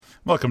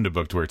Welcome to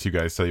Booked, where two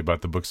guys tell you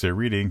about the books they're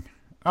reading.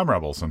 I'm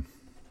Rob Olson.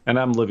 And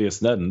I'm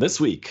Livius Nedden. This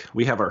week,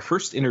 we have our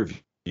first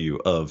interview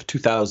of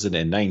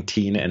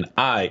 2019, and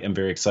I am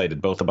very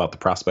excited both about the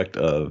prospect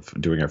of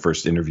doing our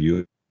first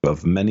interview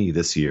of many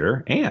this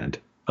year and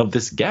of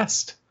this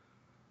guest.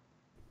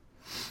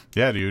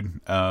 Yeah,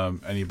 dude.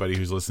 Anybody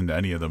who's listened to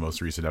any of the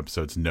most recent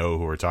episodes know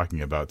who we're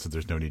talking about, so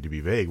there's no need to be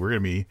vague. We're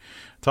going to be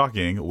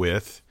talking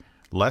with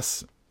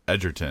Les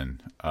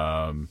Edgerton.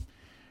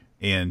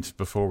 And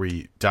before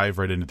we dive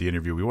right into the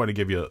interview, we want to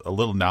give you a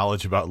little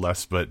knowledge about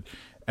Les, but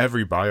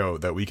every bio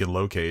that we can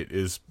locate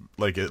is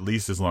like at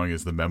least as long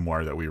as the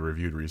memoir that we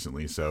reviewed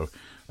recently. So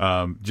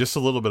just a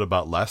little bit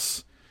about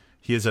Les.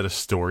 He has had a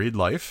storied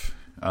life.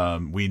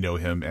 We know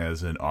him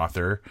as an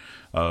author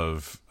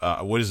of,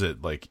 what is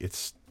it? Like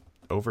it's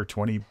over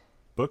 20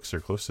 books or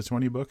close to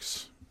 20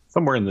 books.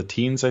 Somewhere in the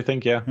teens, I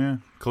think, yeah. Yeah,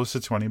 close to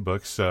 20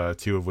 books,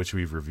 two of which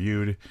we've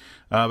reviewed.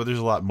 But there's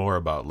a lot more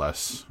about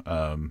Les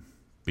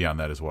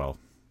beyond that as well.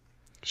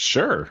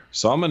 Sure.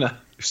 So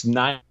there's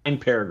 9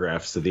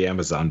 paragraphs to the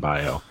Amazon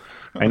bio.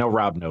 I know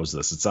Rob knows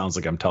this. It sounds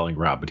like I'm telling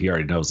Rob, but he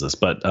already knows this.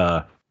 But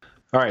all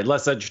right,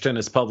 Les Edgerton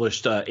has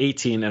published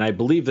 18, and I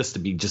believe this to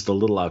be just a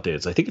little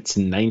outdated. So I think it's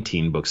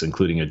 19 books,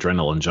 including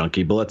Adrenaline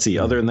Junkie. But let's see.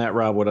 Other than that,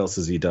 Rob, what else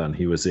has he done?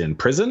 He was in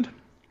Prisoned.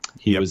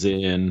 He was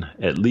in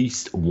at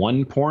least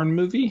one porn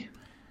movie.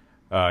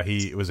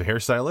 He was a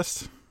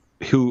hairstylist.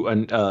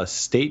 A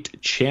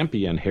state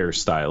champion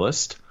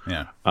hairstylist.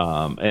 Yeah.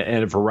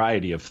 And a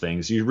variety of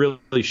things. You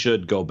really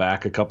should go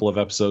back a couple of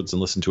episodes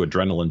and listen to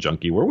Adrenaline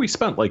Junkie, where we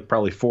spent like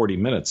probably 40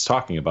 minutes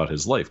talking about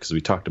his life because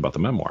we talked about the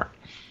memoir.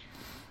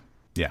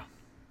 Yeah.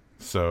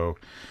 So,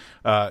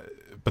 but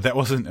that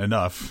wasn't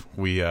enough.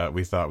 We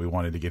thought we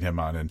wanted to get him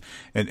on,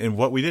 and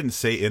what we didn't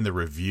say in the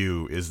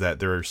review is that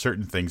there are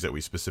certain things that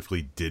we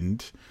specifically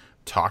didn't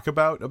talk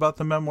about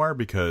the memoir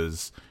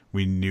because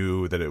we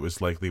knew that it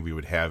was likely we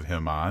would have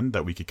him on,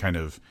 that we could kind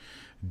of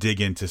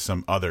dig into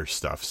some other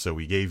stuff. So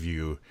we gave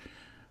you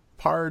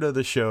part of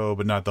the show,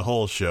 but not the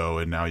whole show,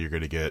 and now you're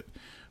going to get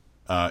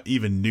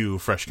even new,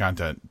 fresh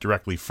content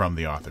directly from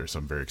the author. So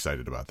I'm very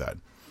excited about that.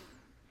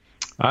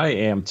 I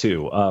am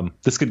too.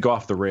 This could go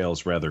off the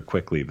rails rather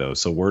quickly, though.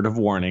 So word of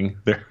warning,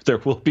 there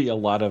will be a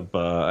lot of,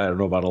 I don't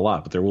know about a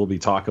lot, but there will be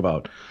talk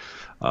about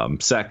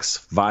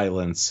sex,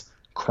 violence,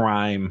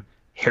 crime,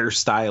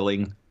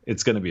 hairstyling.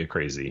 It's going to be a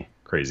crazy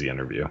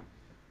interview.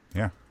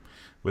 Yeah.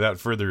 Without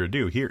further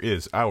ado, here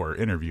is our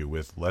interview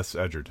with Les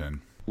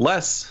Edgerton.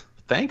 Les,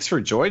 thanks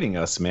for joining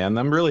us, man.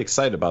 I'm really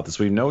excited about this.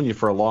 We've known you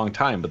for a long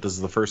time, but this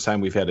is the first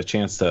time we've had a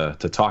chance to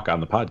talk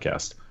on the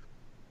podcast.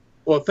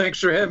 Well,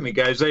 thanks for having me,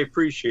 guys. I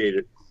appreciate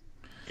it.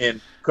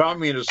 And call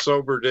me in a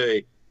sober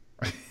day.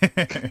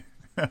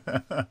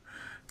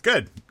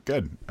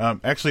 Good.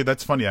 Actually,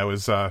 that's funny. I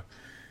was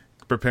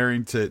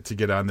preparing to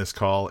get on this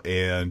call,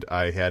 and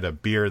I had a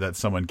beer that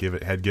someone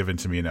had given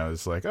to me, and I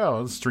was like,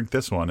 oh, let's drink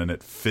this one, and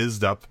it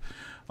fizzed up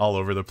all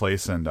over the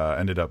place and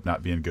ended up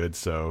not being good.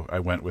 So I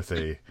went with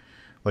a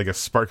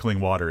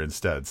sparkling water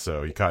instead.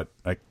 So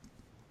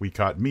we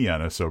caught me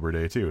on a sober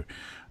day too.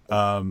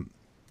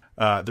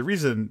 The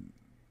reason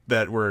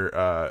that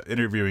we're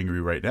interviewing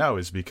you right now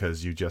is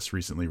because you just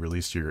recently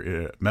released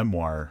your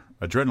memoir,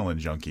 Adrenaline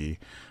Junkie.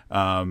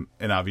 And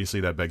obviously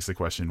that begs the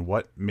question,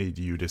 what made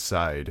you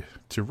decide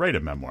to write a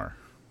memoir?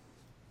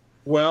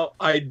 Well,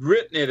 I'd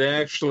written it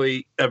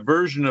actually, a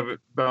version of it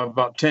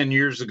about 10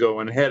 years ago,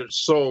 and had it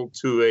sold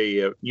to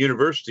a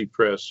university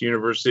press,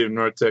 University of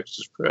North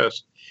Texas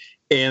Press.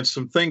 And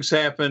some things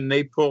happened.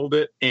 They pulled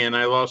it, and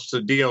I lost the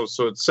deal.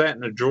 So it sat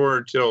in a drawer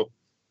until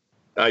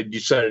I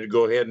decided to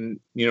go ahead and,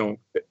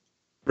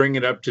 bring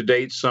it up to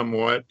date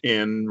somewhat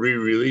and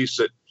re-release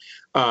it.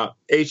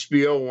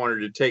 HBO wanted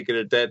to take it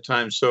at that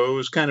time, so it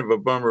was kind of a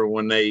bummer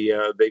when they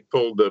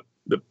pulled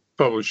the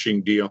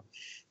publishing deal.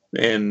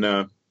 And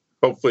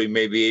hopefully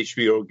maybe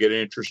HBO will get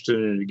interested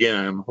in it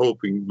again. I'm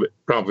hoping, but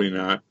probably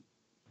not.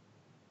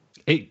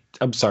 Hey,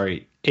 I'm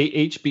sorry.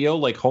 HBO,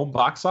 like home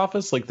box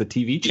office, like the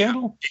TV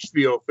channel?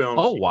 HBO Films.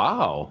 Oh,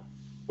 wow.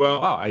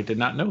 Well, wow, I did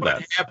not know that.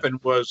 What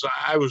happened was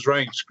I was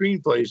writing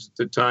screenplays at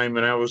the time,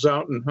 and I was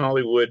out in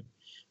Hollywood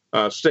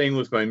staying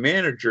with my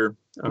manager.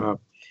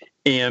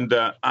 And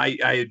I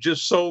had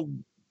just sold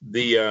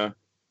the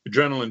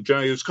Adrenaline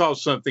Junkie. It was called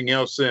something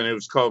else then. It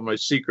was called My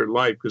Secret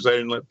Life because I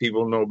didn't let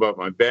people know about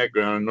my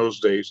background in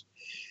those days.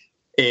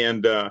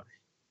 And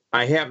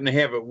I happened to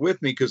have it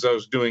with me because I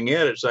was doing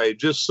edits. I had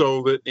just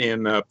sold it,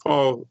 and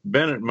Paul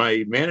Bennett,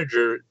 my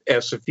manager,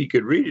 asked if he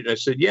could read it. And I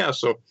said, yeah.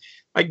 So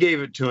I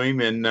gave it to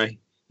him, and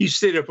he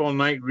stayed up all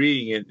night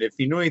reading it. If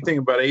you know anything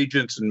about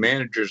agents and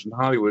managers in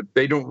Hollywood,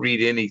 they don't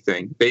read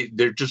anything.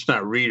 They're just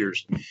not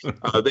readers.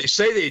 They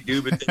say they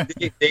do, but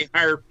they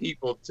hire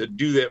people to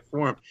do that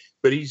for them.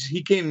 But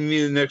he came to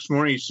me the next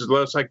morning. He says,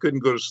 Les, I couldn't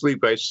go to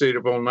sleep. I stayed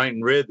up all night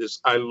and read this.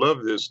 I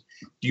love this.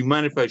 Do you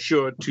mind if I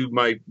show it to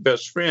my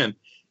best friend,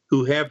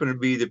 who happened to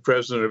be the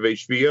president of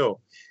HBO?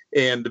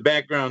 And the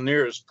background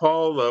there is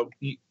Paul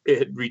he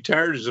had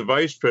retired as a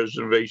vice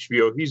president of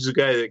HBO. He's the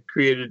guy that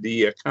created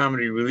the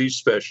comedy release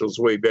specials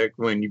way back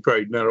when. You're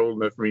probably not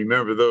old enough to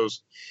remember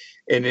those.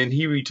 And then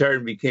he retired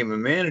and became a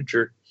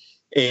manager.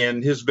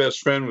 And his best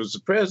friend was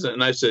the president.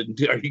 And I said,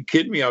 "Are you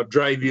kidding me? I'll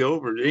drive you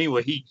over."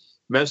 Anyway, he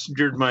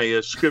messengered my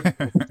script.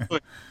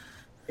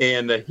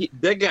 And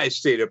that guy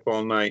stayed up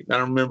all night. I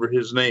don't remember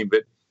his name,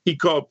 but he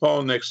called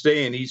Paul next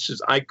day and he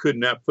says, "I could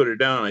not put it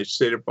down. I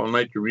stayed up all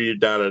night to read it,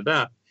 da, da,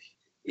 da."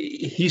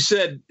 He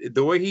said,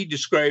 the way he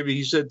described it,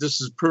 he said, "This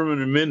is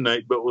Permanent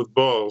Midnight, but with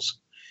balls."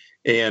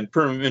 And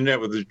Permanent Midnight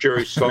with the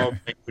Jerry Stahl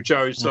thing, which I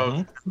always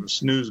thought was a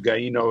snooze guy.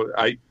 You know,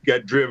 I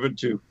got driven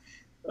to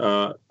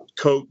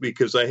Coke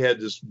because I had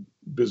this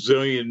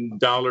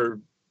bazillion-dollar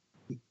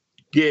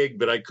gig,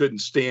 but I couldn't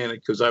stand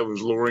it because I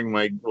was lowering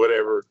my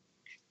whatever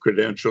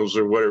credentials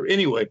or whatever.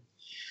 Anyway,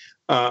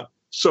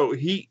 so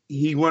he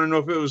wanted to know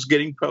if it was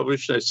getting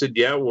published. And I said,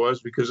 yeah, it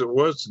was, because it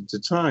was at the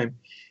time.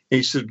 And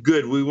he said,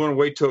 good, we want to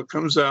wait till it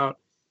comes out,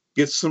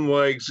 get some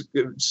legs,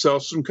 sell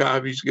some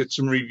copies, get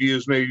some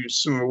reviews, maybe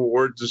some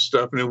awards and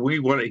stuff. And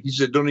then he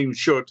said, don't even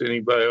show it to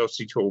anybody else,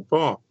 he told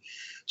Paul.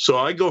 So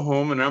I go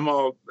home and I'm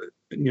all,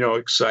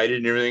 excited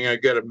and everything. I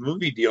got a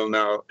movie deal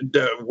now,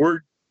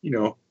 the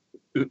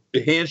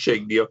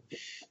handshake deal.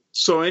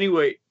 So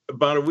anyway,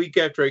 about a week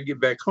after I get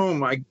back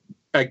home, I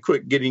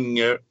quit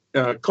getting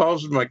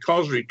calls. My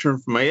calls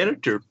returned from my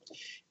editor,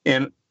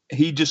 and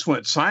he just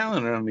went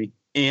silent on me.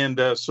 And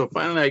so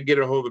finally I get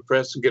a hold of the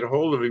press and get a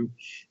hold of him.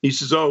 He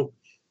says, "Oh,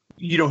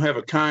 you don't have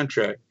a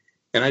contract."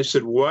 And I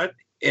said, "What?"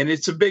 And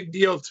it's a big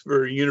deal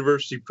for a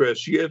university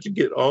press. You have to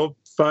get all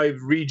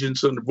 5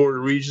 regents on the board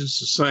of regents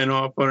to sign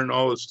off on it and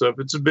all this stuff.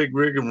 It's a big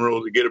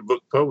rigmarole to get a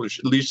book published.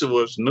 At least it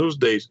was in those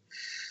days.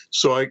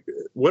 So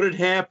what had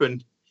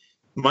happened,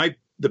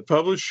 the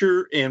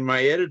publisher and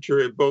my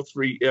editor had both,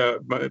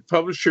 my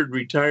publisher had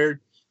retired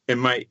and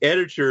my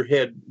editor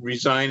had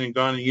resigned and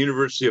gone to the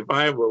University of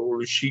Iowa,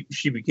 where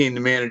she became the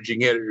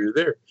managing editor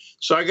there.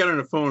 So I got on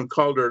the phone and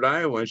called her at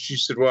Iowa, and she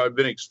said, "Well, I've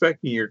been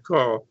expecting your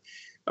call.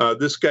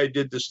 This guy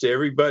did this to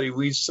everybody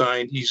we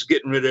signed. He's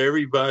getting rid of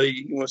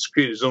everybody. He wants to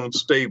create his own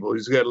stable.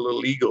 He's got a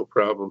little ego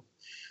problem."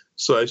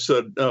 So I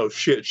said, "Oh,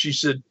 shit." She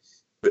said,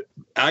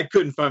 "I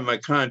couldn't find my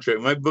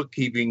contract. My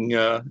bookkeeping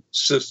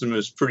system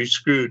is pretty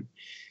screwed."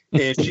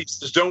 And she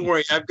says, "Don't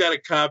worry. I've got a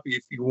copy.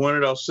 If you want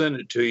it, I'll send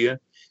it to you,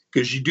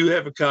 because you do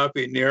have a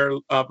copy and they're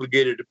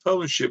obligated to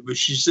publish it." But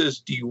she says,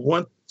 "Do you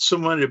want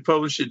somebody to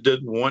publish it that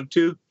doesn't want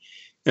to?"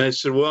 And I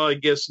said, "Well, I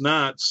guess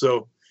not."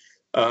 So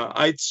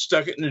I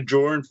stuck it in a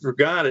drawer and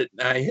forgot it.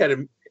 I had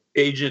an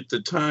agent at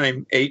the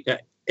time.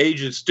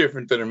 Agent's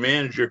different than a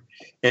manager.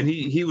 And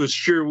he was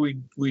sure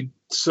we'd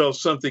sell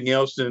something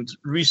else and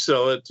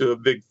resell it to a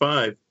big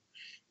 5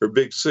 or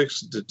big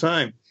 6 at the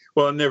time.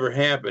 Well, it never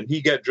happened.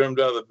 He got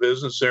drummed out of the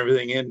business and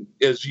everything. And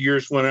as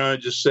years went on, I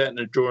just sat in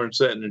a drawer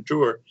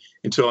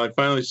until I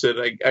finally said,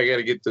 I got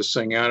to get this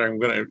thing out.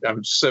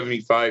 I'm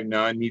 75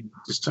 now. I need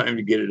this time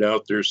to get it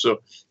out there.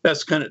 So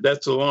that's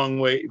a long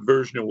way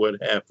version of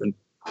what happened.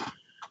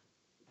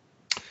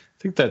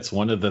 I think that's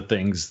one of the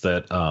things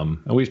that, and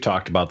we've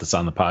talked about this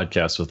on the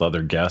podcast with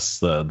other guests,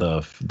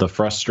 the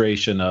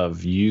frustration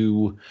of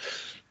you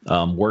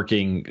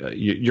working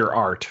your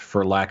art,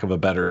 for lack of a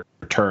better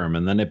term,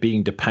 and then it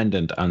being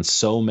dependent on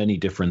so many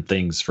different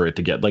things for it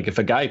to get, like, if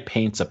a guy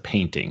paints a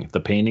painting, the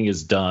painting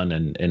is done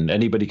and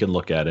anybody can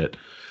look at it,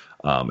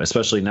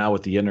 especially now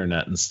with the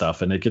internet and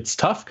stuff. And it gets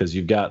tough because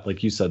you've got,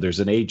 like you said, there's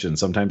an agent,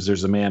 sometimes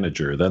there's a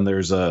manager, then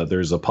there's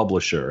a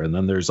publisher, and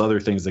then there's other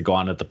things that go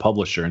on at the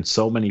publisher. And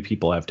so many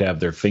people have to have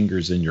their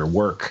fingers in your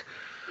work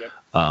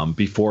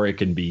before it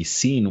can be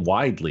seen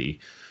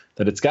widely,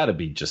 that it's got to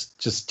be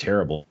just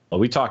terrible.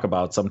 We talk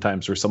about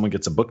sometimes where someone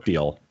gets a book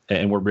deal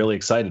and we're really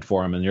excited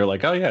for them, and you're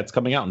like, "Oh yeah, it's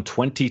coming out in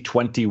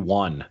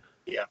 2021.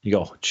 Yeah. You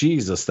go,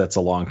 Jesus, that's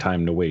a long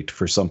time to wait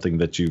for something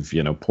that you've,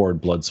 poured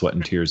blood, sweat,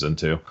 and tears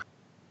into.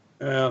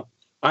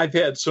 I've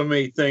had so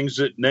many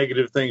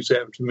negative things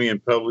happen to me in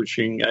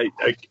publishing.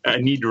 I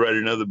need to write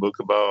another book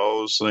about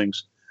all those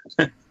things.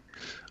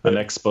 An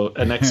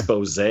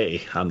expose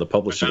on the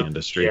publishing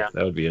industry. Yeah.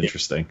 That would be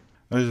interesting.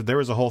 There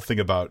was a whole thing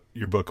about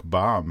your book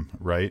Bomb,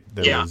 right?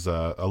 There was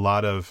a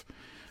lot of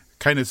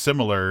kind of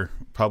similar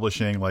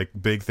publishing, like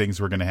big things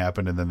were going to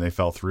happen and then they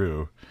fell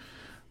through,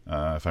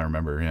 if I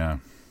remember. Yeah.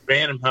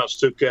 Random House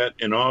took that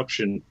in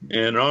auction,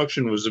 and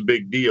auction was a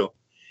big deal.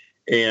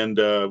 And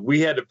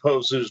we had to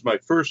post it as my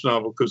first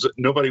novel because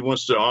nobody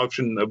wants to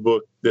auction a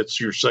book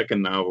that's your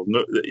second novel.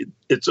 No,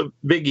 it's a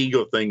big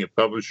ego thing that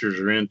publishers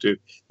are into.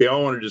 They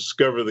all want to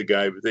discover the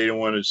guy, but they don't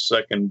want his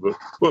second book.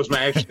 Well, it's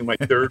actually my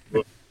third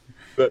book,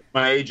 but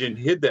my agent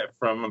hid that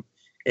from him.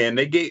 And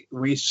it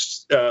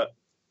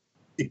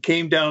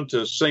came down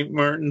to St.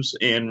 Martin's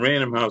and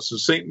Random House. So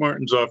St.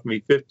 Martin's offered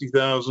me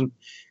 $50,000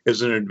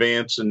 as an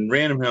advance, and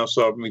Random House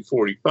offered me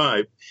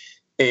 $45,000.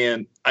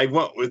 And I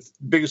went with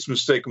the biggest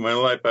mistake of my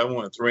life. I went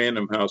with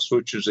Random House,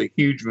 which is a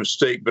huge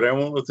mistake, but I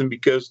went with them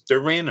because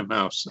they're Random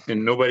House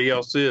and nobody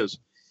else is.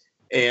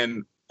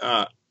 And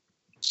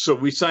so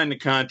we signed the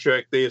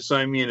contract. They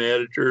assigned me an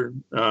editor,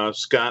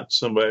 Scott,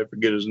 somebody, I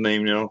forget his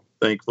name now,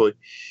 thankfully.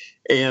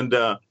 And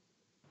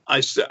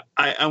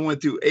I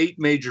went through 8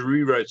 major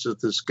rewrites with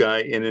this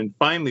guy, and then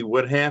finally,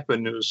 what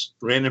happened was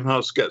Random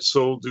House got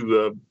sold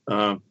to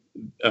God,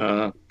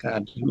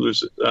 who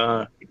was it?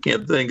 I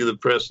can't think of the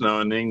press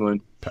now in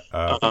England.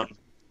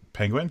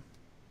 Penguin?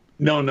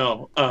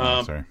 No.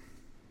 Sorry.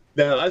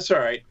 No, that's all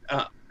right.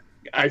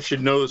 I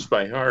should know this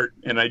by heart,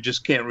 and I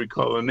just can't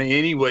recall the name.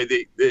 Anyway,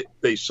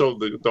 they sold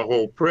the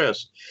whole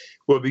press.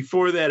 Well,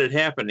 before that had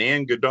happened,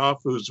 Ann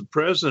Godolph, who's the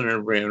president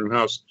of Random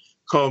House,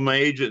 called my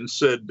agent and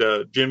said,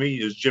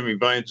 Jimmy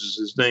Vines is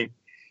his name.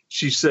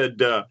 She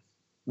said,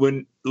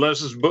 when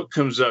Les's book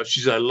comes out, she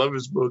said, I love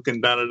his book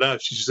and da-da-da.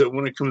 She said,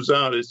 when it comes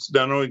out, it's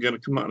not only going to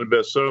come out in the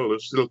bestseller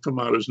list, it'll come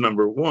out as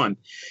 #1.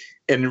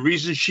 And the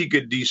reason she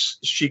could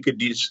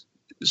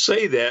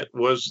say that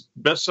was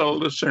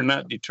bestseller lists are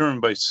not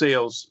determined by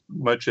sales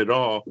much at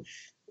all.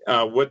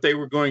 What they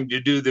were going to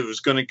do, she was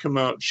going to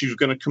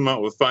come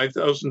out with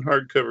 5,000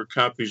 hardcover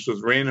copies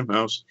with Random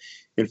House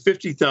and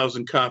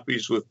 50,000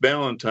 copies with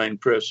Ballantine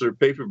Press, their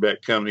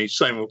paperback company,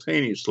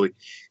 simultaneously.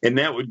 And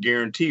that would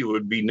guarantee it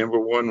would be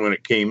 #1 when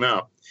it came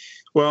out.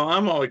 Well,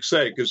 I'm all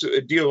excited because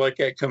a deal like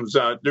that comes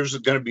out, there's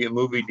going to be a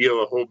movie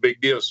deal, a whole big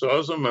deal. So I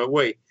was on my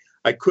way.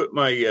 I quit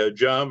my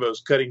job. I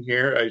was cutting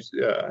hair.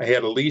 I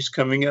had a lease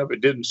coming up. I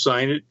didn't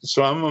sign it.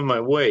 So I'm on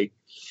my way.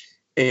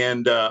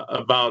 And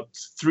about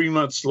 3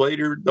 months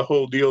later, the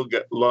whole deal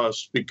got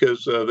lost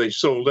because they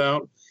sold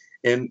out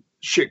and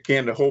shit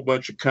canned a whole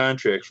bunch of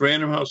contracts.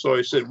 Random House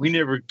always said, we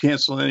never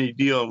cancel any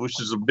deal, which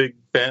is a big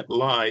fat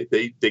lie.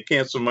 They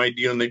cancel my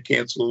deal and they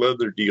cancel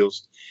other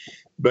deals.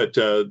 But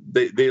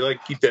they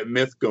like to keep that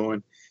myth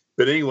going.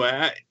 But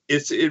anyway,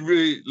 it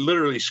really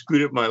literally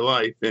screwed up my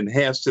life and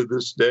has to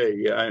this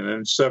day.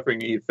 I'm suffering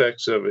the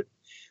effects of it.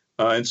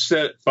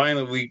 Instead,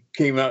 finally, we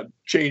came out,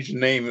 changed the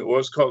name. It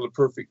was called The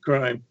Perfect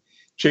Crime.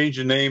 Changed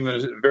the name,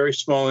 and a very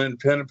small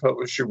independent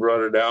publisher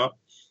brought it out.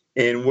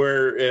 And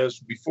whereas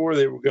before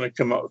they were going to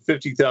come out with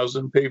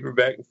 50,000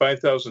 paperback and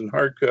 5,000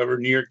 hardcover,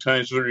 New York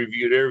Times would have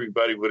reviewed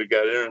everybody, would have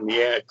got in on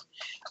the act.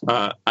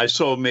 I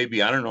sold maybe,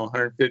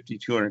 150,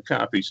 200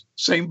 copies.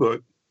 Same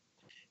book.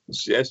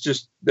 That's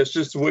just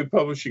the way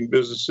publishing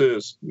business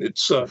is. It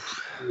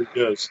sucks. It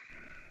does.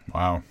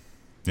 Wow.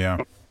 Yeah.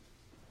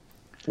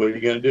 What are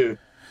you going to do?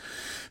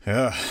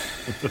 Yeah.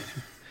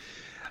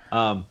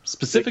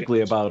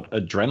 Specifically about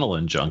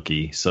Adrenaline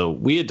Junkie. So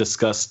we had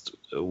discussed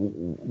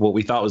what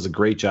we thought was a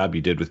great job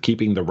you did with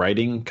keeping the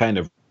writing kind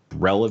of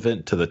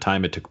relevant to the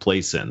time it took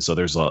place in. So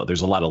there's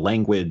a lot of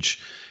language,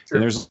 sure,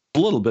 and there's a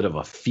little bit of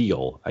a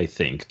feel, I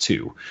think,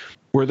 too.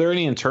 Were there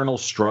any internal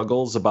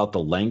struggles about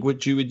the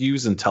language you would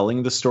use in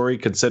telling the story,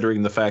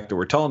 considering the fact that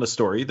we're telling a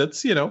story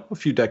that's, a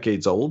few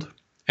decades old,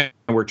 and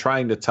we're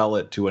trying to tell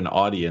it to an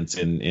audience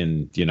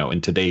in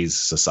today's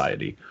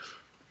society?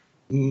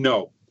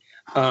 No.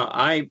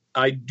 I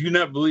do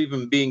not believe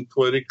in being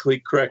politically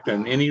correct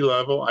on any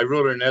level. I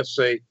wrote an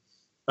essay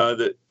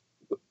that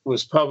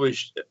was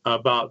published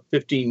about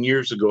 15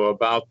 years ago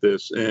about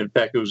this. And in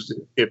fact,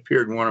 it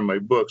appeared in one of my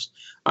books.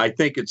 I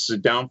think it's the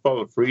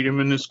downfall of freedom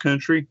in this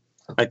country.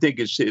 I think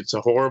it's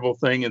a horrible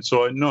thing. And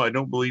so, no, I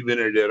don't believe in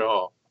it at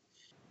all.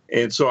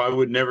 And so I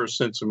would never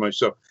censor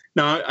myself.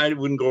 Now, I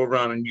wouldn't go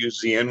around and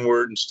use the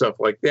N-word and stuff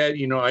like that.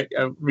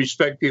 I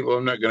respect people.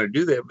 I'm not going to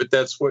do that. But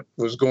that's what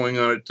was going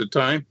on at the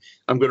time.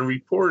 I'm going to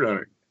report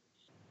on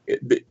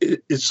it.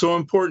 It's so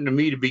important to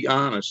me to be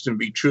honest and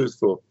be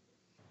truthful.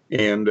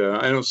 And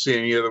I don't see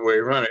any other way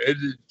around it.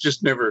 It's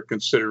just never a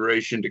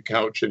consideration to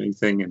couch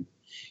anything and,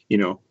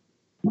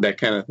 that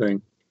kind of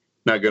thing.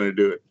 Not going to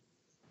do it.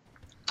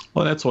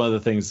 Well, that's one of the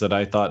things that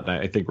I thought, and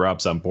I think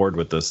Rob's on board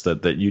with this,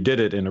 that you did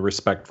it in a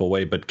respectful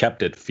way, but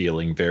kept it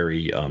feeling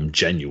very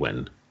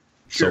genuine.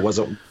 Sure.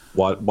 So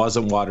it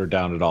wasn't watered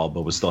down at all,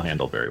 but was still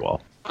handled very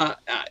well.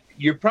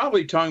 You're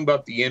probably talking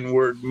about the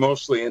N-word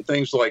mostly and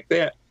things like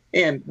that.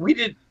 And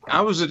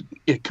I was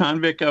a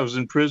convict, I was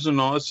in prison,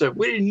 all that stuff.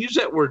 We didn't use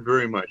that word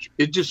very much.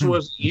 It just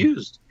wasn't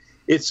used.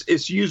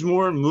 It's used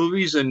more in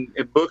movies and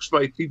books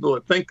by people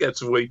that think that's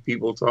the way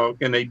people talk,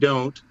 and they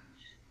don't,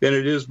 than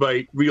it is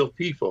by real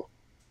people.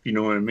 You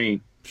know what I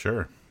mean?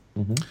 Sure.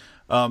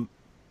 Mm-hmm.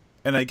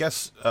 And I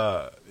guess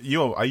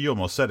you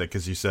almost said it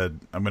because you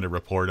said, I'm going to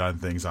report on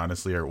things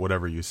honestly, or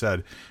whatever you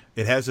said.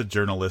 It has a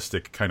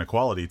journalistic kind of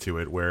quality to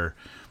it where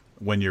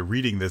when you're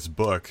reading this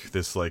book,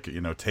 this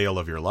tale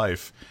of your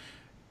life,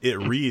 it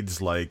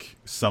reads like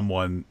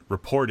someone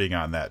reporting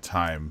on that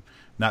time,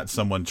 not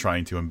someone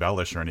trying to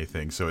embellish or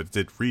anything. So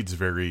it reads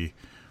very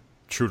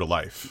true to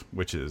life,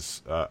 which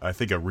is, I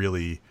think, a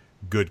really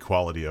good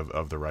quality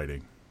of the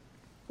writing.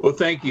 Well,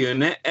 thank you.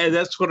 And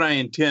that's what I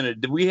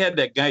intended. We had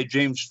that guy,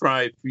 James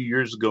Fry, a few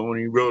years ago when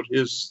he wrote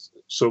his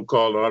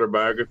so-called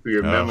autobiography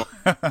or memo.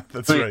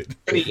 That's right.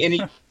 And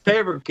he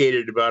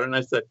fabricated about it. And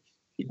I said,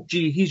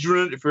 gee, he's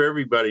ruined it for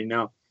everybody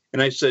now.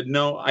 And I said,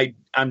 no,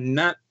 I'm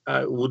not.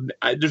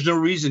 There's no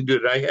reason to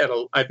do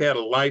it. I've had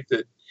a life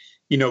that,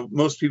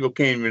 most people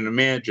can't even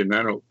imagine,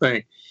 I don't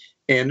think.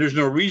 And there's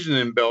no reason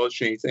to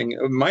embellish anything.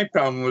 My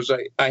problem was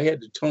I had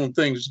to tone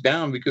things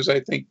down because I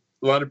think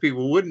a lot of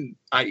people wouldn't.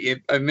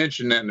 I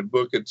mentioned that in the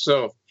book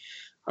itself.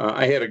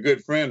 I had a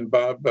good friend,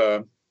 Bob.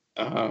 Good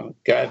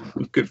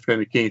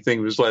friend. I can't think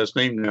of his last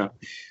name now.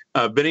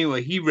 But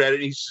anyway, he read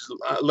it. He says,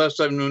 "Les,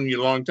 I've known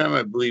you a long time.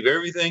 I believe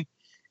everything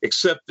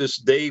except this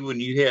day when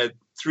you had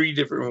three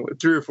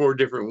or four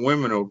different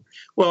women over."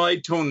 Well, I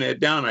toned that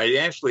down. I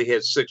actually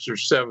had 6 or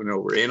 7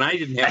 over, and I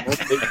didn't have one.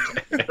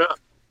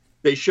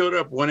 They showed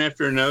up one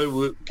after another.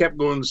 We kept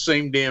going the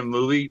same damn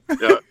movie,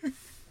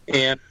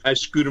 and I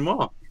screwed them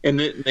off. And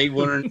they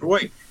went on their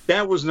way.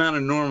 That was not a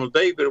normal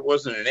day, but it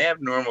wasn't an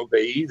abnormal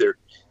day either.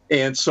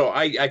 And so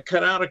I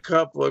cut out a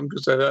couple of them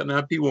because I thought,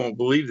 now people won't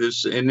believe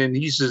this. And then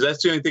he says,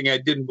 that's the only thing I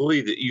didn't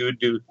believe, that you would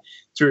do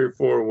 3 or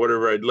 4 or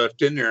whatever I'd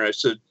left in there. I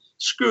said,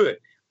 screw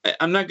it.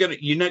 You're not going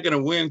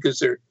to win,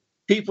 because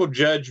people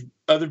judge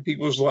other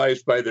people's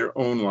lives by their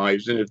own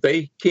lives. And if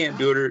they can't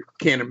do it or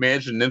can't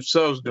imagine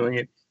themselves doing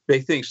it, they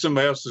think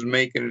somebody else is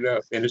making it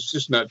up. And it's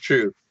just not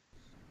true.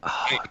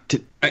 I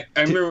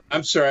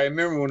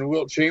remember when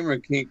Wilt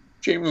Chamberlain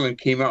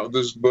came out with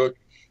this book,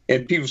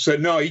 and people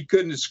said, no, he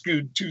couldn't have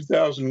screwed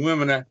 2,000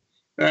 women. And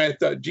I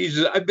thought,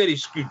 Jesus, I bet he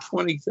screwed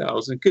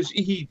 20,000, because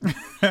it's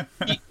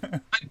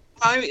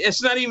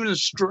not even a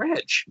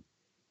stretch.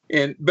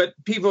 But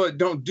people that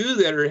don't do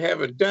that or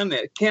haven't done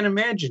that can't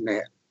imagine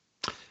that.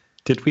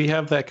 Did we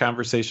have that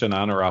conversation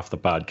on or off the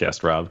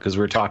podcast, Rob? Because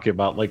we're talking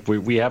about, like,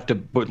 we have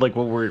to, like,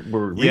 when we're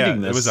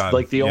reading this,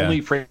 like, the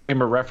only frame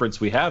of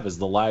reference we have is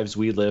the lives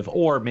we live,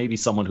 or maybe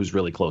someone who's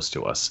really close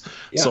to us.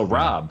 Yeah. So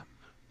Rob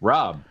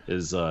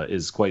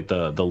is quite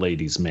the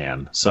ladies'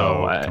 man.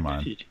 So come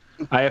on.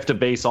 I have to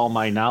base all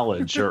my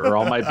knowledge or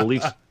all my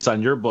beliefs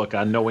on your book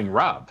on knowing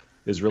Rob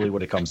is really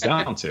what it comes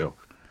down to.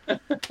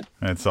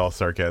 It's all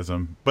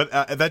sarcasm, but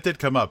that did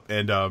come up,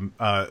 and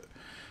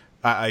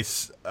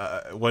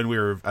when we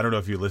were, I don't know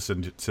if you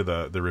listened to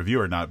the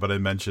review or not, but I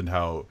mentioned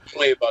how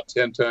only about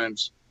 10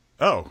 times.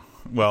 Oh,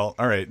 well,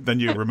 all right. Then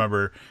you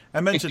remember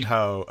I mentioned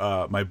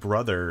how my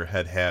brother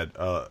had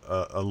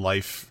a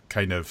life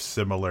kind of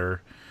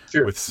similar,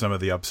 sure, with some of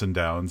the ups and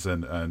downs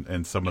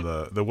and some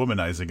of the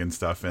womanizing and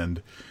stuff.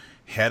 And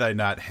had I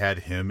not had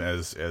him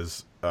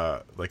as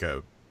like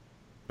a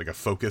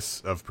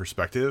focus of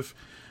perspective,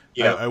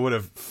 yeah, I would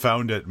have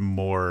found it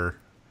more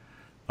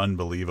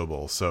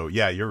unbelievable. So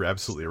yeah, you're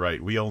absolutely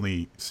right. We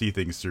only see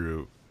things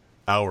through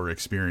our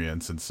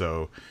experience, and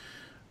so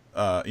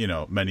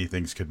many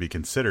things could be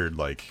considered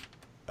like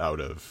out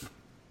of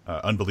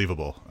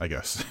unbelievable, I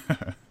guess.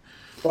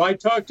 Well, I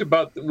talked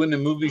about when the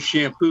movie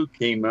Shampoo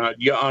came out.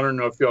 Yeah, I don't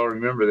know if y'all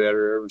remember that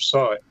or ever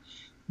saw it,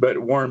 but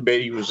Warren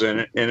Beatty was in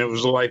it, and it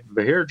was the life of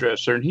a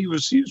hairdresser, and he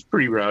was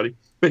pretty rowdy.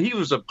 But he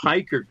was a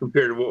piker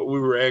compared to what we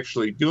were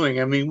actually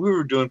doing. I mean, we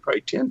were doing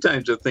probably 10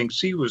 times the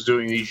things he was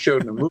doing, and he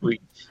showed in the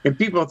movie. And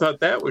people thought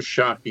that was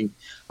shocking.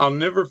 I'll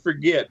never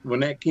forget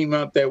when that came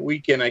out that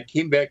weekend. I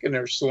came back in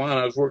our salon.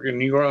 I was working in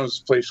New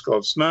Orleans, a place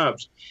called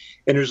Snobs.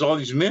 And there's all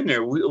these men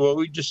there.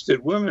 We just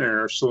did women in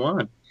our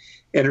salon.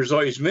 And there's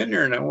all these men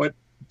there. And I went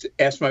to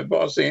ask my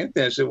boss,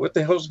 Anthony, I said, what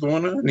the hell's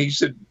going on? And he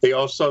said, they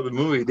all saw the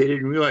movie. They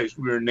didn't realize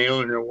we were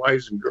nailing their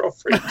wives and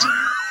girlfriends.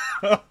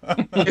 We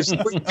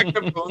picked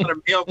up a lot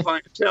of male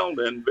clientele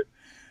then, but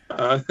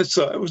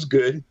so it was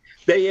good.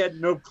 They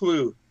had no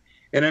clue,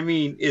 and I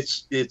mean,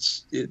 that's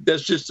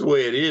just the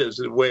way it is,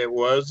 the way it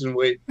was, and the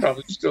way it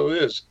probably still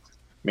is.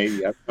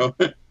 Maybe I don't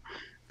know.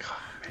 God,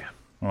 man.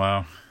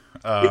 Wow.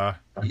 I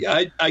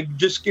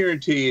just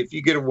guarantee you, if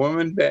you get a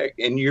woman back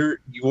and you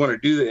want to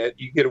do that,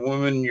 you get a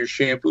woman in your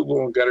shampoo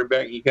bowl and got her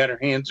back, and you got her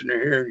hands in her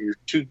hair, and you're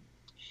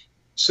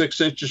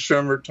 6 inches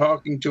from her,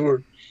 talking to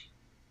her.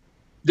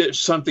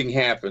 There's something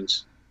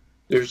happens.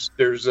 There's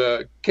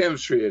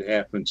chemistry that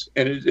happens,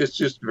 and it's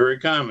just very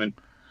common.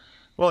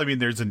 Well, I mean,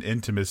 there's an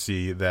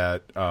intimacy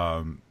that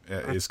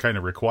is kind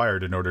of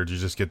required in order to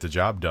just get the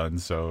job done.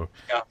 So,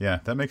 yeah,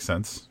 that makes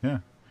sense.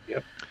 Yeah.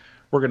 Yep.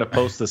 We're going to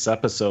post this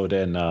episode,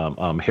 and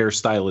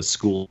hairstylist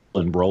school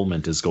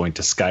enrollment is going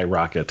to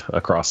skyrocket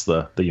across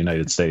the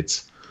United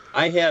States.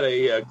 I had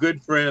a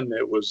good friend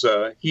that was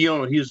he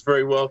was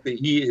very wealthy.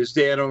 His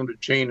dad owned a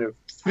chain of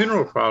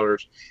funeral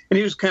parlors, and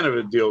he was kind of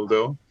a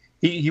dildo.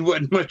 He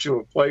wasn't much of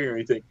a player or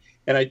anything.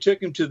 And I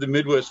took him to the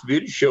Midwest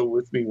Beauty Show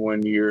with me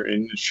one year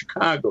in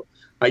Chicago.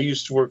 I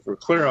used to work for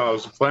Clear. I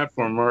was a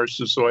platform artist,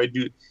 and so I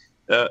do.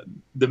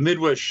 The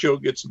Midwest show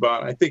gets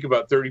about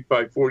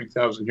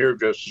 40,000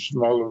 hairdressers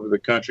from all over the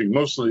country,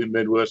 mostly the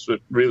Midwest, but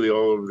really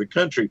all over the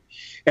country.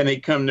 And they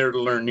come there to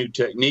learn new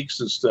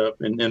techniques and stuff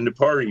and to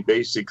party,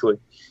 basically.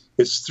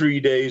 It's 3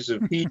 days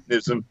of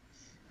hedonism.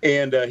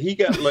 And he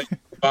got late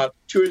about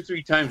 2 or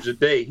 3 times a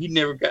day. He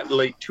never got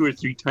late 2 or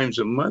 3 times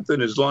a month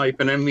in his life.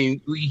 And I mean,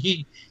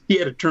 he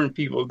had to turn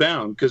people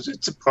down because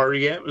it's a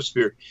party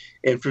atmosphere.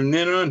 And from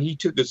then on, he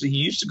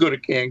used to go to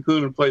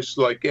Cancun and places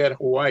like that,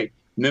 Hawaii.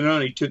 And then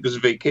on, he took his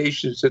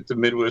vacations at the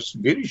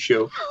Midwest Beauty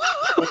Show.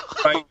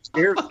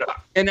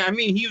 And I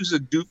mean, he was a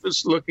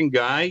doofus looking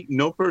guy,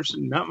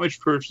 not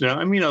much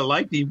personality. I mean, I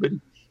liked him, but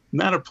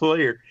not a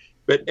player.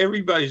 But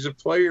everybody's a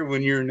player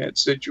when you're in that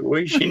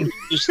situation. You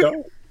just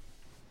don't.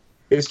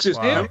 It's just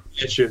wow.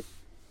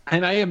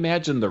 And I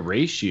imagine the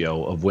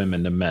ratio of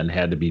women to men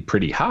had to be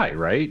pretty high,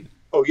 right?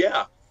 Oh,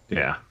 yeah.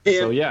 Yeah. And,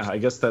 So yeah, I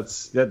guess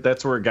that's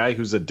where a guy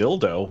who's a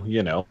dildo,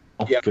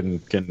 Yeah.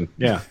 can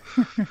yeah.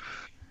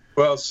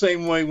 Well,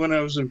 same way when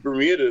I was in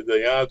Bermuda,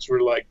 the odds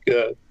were like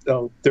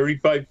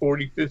 35,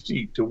 40,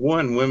 50 to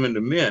 1 women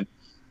to men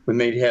when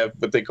they'd have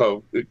what they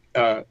call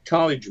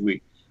college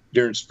week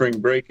during spring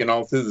break and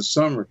all through the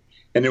summer.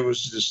 And there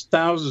was just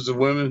thousands of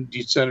women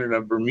descended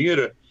on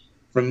Bermuda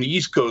from the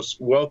East Coast,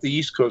 wealthy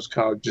East Coast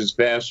colleges,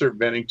 Vassar,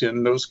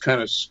 Bennington, those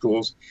kind of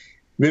schools.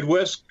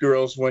 Midwest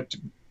girls went to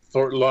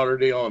Fort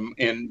Lauderdale and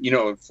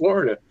in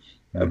Florida,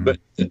 but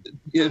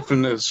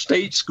from the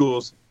state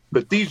schools.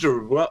 But these are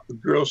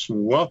girls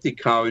from wealthy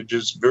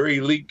colleges, very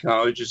elite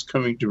colleges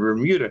coming to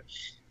Bermuda.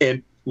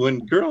 And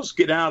when girls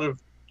get out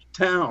of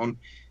town,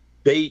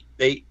 they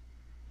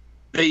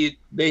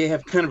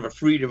have kind of a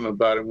freedom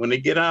about it. When they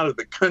get out of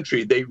the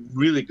country, they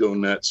really go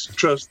nuts.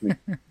 Trust me.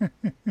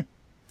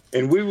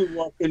 And we would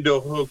walk into a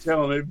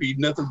hotel and there'd be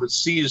nothing but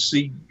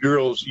C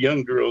girls,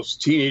 young girls,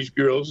 teenage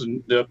girls,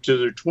 and up to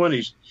their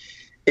 20s.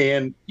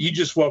 And you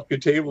just walk to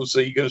the table and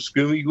say, "You're going to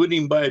screw me?" You wouldn't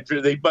even buy a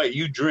drink. They'd buy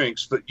you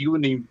drinks, but you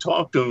wouldn't even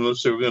talk to them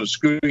unless they were going to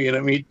screw you. And I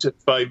mean, it took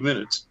 5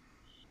 minutes.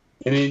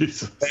 And then you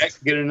back,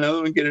 get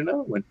another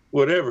one,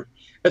 whatever.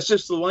 That's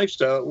just the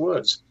lifestyle it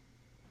was.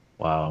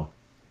 Wow.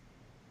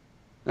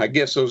 I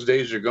guess those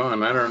days are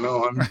gone. I don't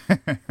know.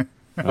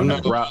 I'm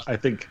not. I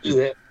think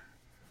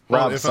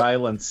Rob's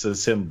silence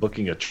is him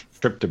booking a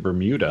trip to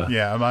Bermuda.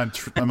 Yeah, I'm on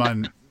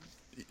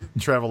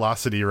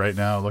Travelocity right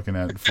now, looking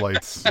at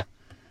flights.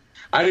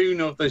 I don't even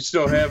know if they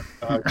still have.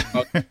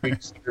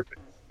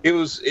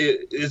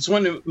 It's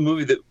one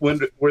movie that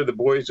Where the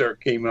Boys Are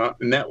came out,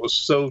 and that was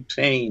so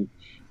tame.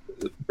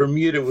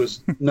 Bermuda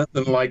was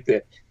nothing like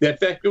that. In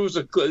fact, this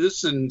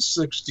is in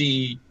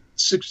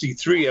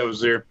 63. I was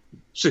there,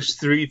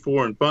 63,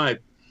 4, and 5,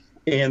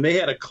 and they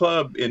had a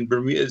club in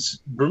Bermuda.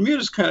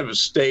 Bermuda's kind of a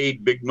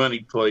staid, big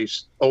money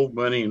place, old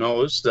money and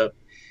all this stuff.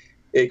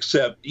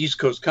 Except East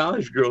Coast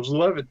college girls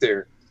love it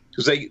there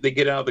because they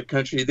get out of the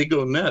country, they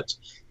go nuts.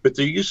 But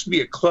there used to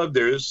be a club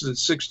there. This is in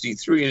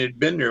 63, and it had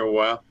been there a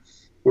while,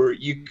 where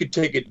you could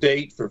take a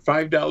date for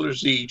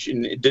 $5 each,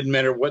 and it didn't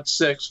matter what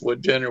sex,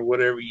 what gender,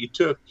 whatever you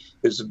took.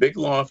 There's a big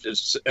loft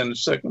on the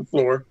second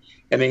floor,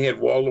 and they had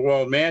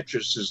wall-to-wall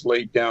mattresses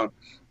laid down.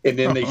 And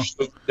then they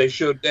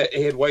showed that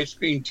they had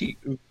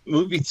widescreen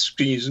movie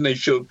screens, and they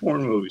showed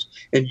porn movies.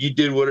 And you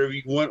did whatever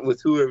you want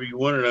with whoever you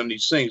wanted on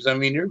these things. I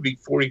mean, there'd be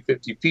 40,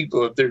 50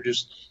 people up there,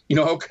 just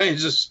all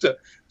kinds of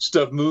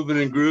stuff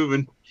moving and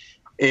grooving.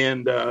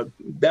 And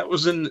that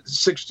was in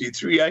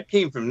 63. I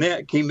came from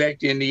that, came back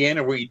to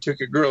Indiana where you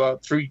took a girl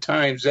out 3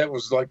 times. That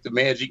was like the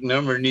magic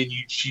number. And then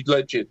she'd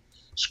let you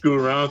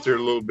screw around with her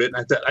a little bit. And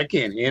I thought, I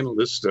can't handle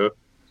this stuff.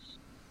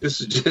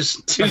 This is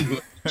just too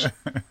much.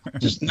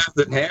 Just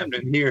nothing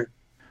happening here.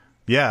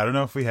 Yeah, I don't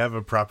know if we have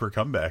a proper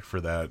comeback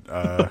for that.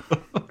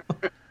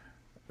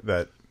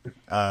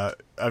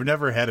 I've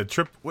never had a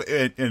trip.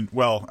 And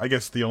well, I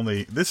guess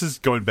this is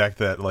going back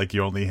to that, like,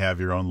 you only have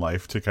your own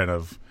life to kind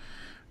of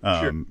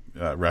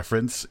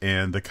reference.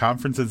 And the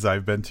conferences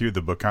I've been to,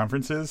 the book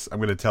conferences, I'm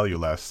going to tell you,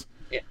 Les,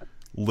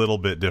 little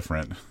bit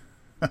different.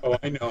 Oh,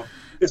 I know.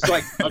 It's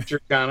like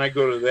UltraCon. I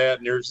go to that,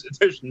 and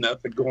there's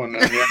nothing going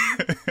on there.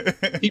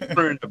 People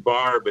are in the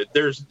bar, but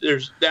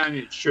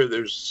I'm sure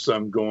there's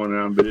some going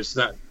on, but it's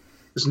not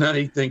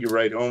anything to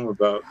write home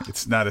about.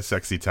 It's not a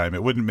sexy time.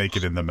 It wouldn't make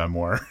it in the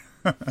memoir.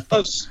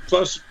 Plus,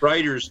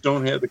 writers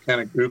don't have the kind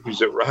of groupies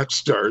that rock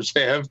stars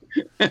have.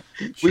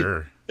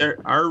 Sure.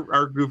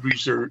 Our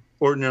groupies are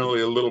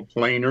ordinarily a little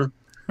plainer.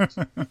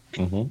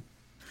 Mm-hmm.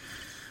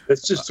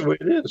 That's just the way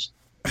it is.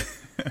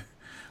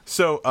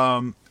 So,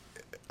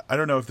 I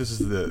don't know if this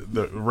is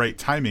the right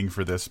timing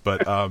for this,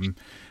 but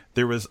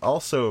there was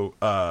also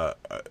a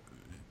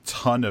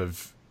ton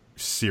of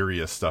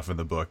serious stuff in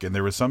the book, and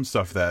there was some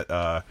stuff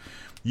that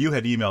you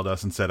had emailed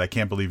us and said, "I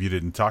can't believe you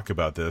didn't talk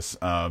about this."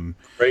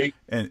 Right.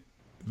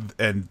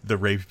 And the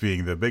rape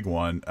being the big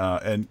one.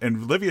 And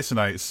Livius and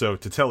I, so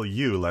to tell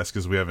you, Les,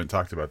 because we haven't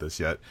talked about this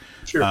yet,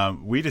 sure.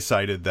 We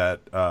decided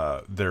that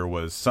there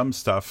was some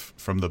stuff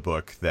from the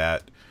book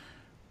that,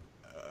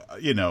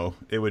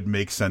 it would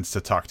make sense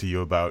to talk to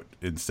you about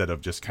instead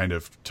of just kind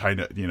of trying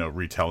to,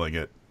 retelling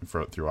it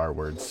through our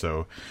words.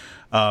 So,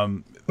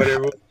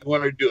 whatever you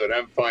want to do it,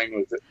 I'm fine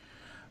with it.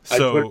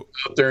 So, I put it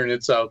out there, and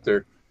it's out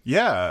there.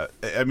 Yeah,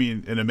 I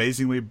mean, an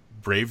amazingly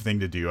brave thing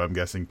to do. I'm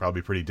guessing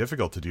probably pretty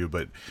difficult to do,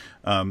 but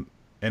and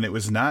it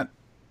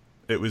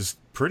was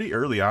pretty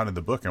early on in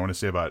the book. I want to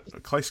say about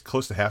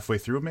close to halfway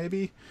through,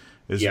 maybe,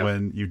 is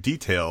when you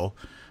detail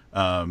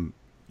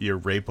your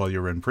rape while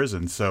you were in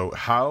prison. So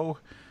how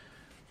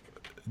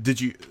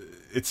did you?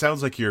 It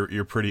sounds like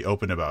you're pretty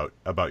open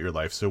about your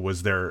life. So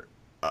was there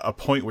a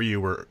point where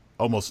you were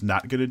almost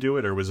not going to do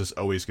it, or was this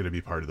always going to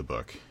be part of the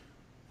book?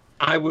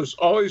 I was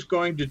always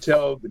going to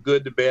tell the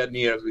good, the bad, and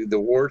the ugly, the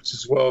warts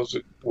as well as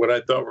what I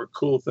thought were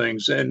cool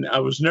things. And I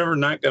was never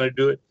not going to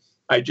do it.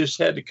 I just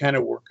had to kind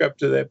of work up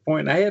to that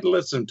point. I had to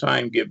let some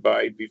time get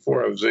by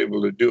before I was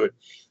able to do it.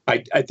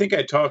 I think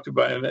I talked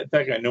about it. In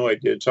fact, I know I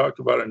did. Talked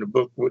about it in the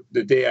book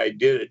the day I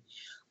did it.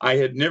 I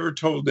had never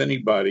told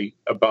anybody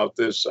about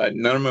this.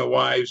 None of my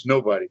wives,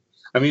 nobody.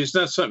 I mean, it's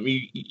not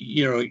something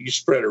you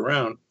spread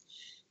around.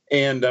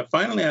 And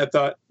finally, I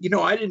thought,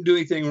 I didn't do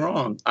anything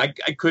wrong. I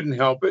couldn't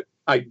help it.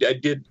 I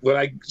did what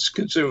I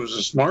consider was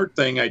a smart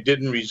thing. I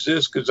didn't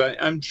resist because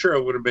I'm sure I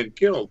would have been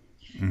killed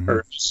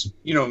or,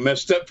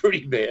 messed up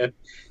pretty bad.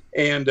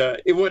 And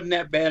it wasn't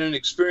that bad an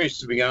experience,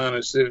 to be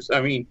honest.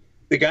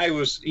 The guy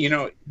was,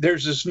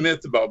 there's this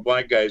myth about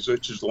black guys,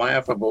 which is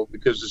laughable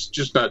because it's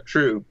just not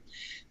true.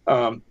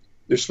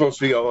 They're supposed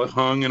to be all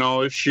hung and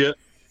all this shit.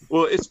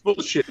 Well, it's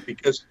bullshit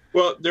because,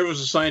 there was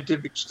a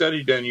scientific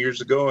study done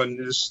years ago, and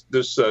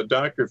this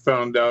doctor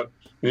found out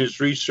in his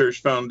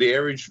research found the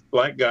average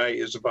black guy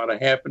is about a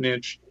half an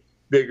inch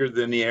bigger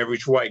than the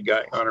average white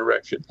guy on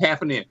erection.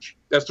 Half an inch.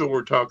 That's what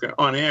we're talking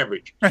on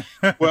average.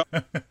 Well,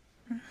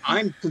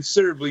 I'm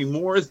considerably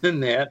more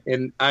than that,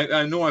 and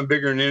I know I'm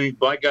bigger than any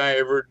black guy I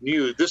ever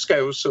knew. This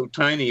guy was so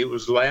tiny it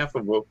was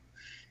laughable,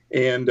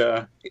 and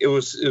it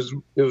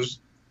was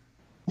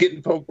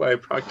getting poked by a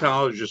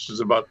proctologist is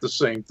about the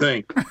same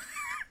thing.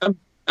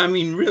 I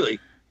mean, really,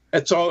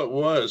 that's all it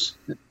was.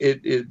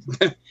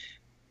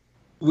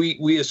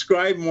 We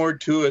ascribe more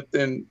to it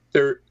than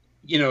there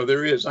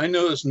is. I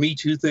know this Me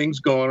Too thing's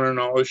going on and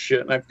all this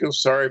shit, and I feel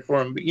sorry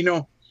for him, but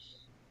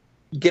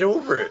get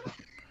over it,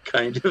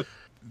 kind of.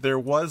 There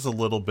was a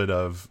little bit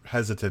of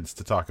hesitance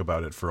to talk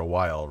about it for a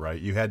while, right?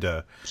 You had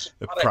to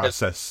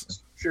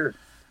process. Sure.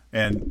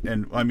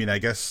 And I mean, I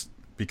guess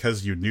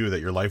because you knew that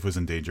your life was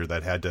in danger,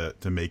 that had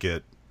to make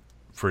it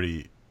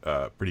pretty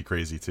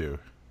crazy too.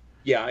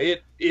 Yeah,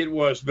 it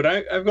was. But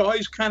I've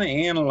always kind of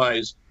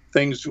analyzed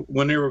things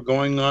when they were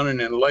going on and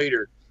then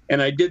later.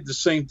 And I did the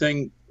same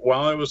thing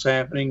while it was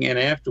happening and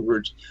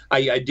afterwards.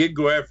 I did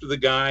go after the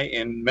guy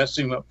and mess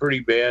him up pretty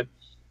bad.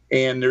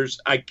 And there's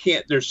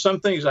some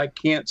things I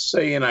can't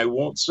say and I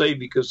won't say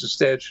because the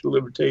statute of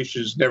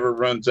limitations never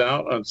runs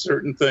out on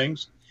certain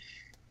things.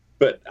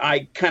 But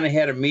I kind of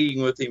had a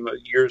meeting with him a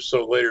year or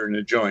so later in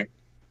the joint.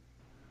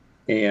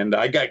 And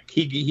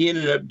he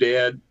ended up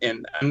dead.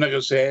 And I'm not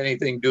going to say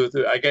anything to do with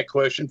it. I got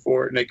questioned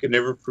for it and they could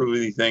never prove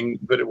anything,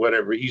 but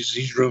whatever.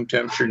 He's room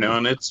temperature now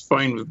and it's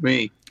fine with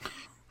me.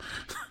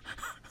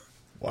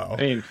 Wow.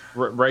 I mean,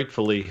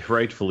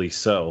 rightfully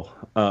so.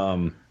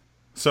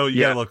 So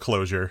you had a little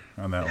closure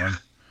on that one.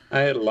 I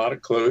had a lot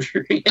of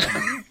closure.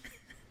 Yeah.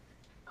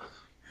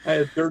 I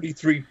had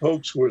 33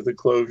 pokes worth of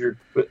closure.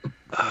 But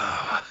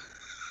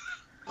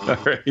all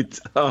right.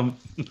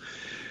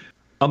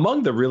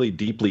 Among the really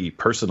deeply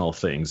personal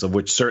things, of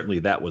which certainly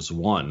that was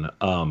one,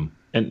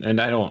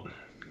 and I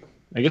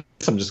guess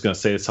I'm just going to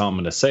say it's how I'm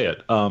going to say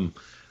it.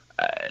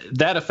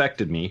 That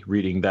affected me,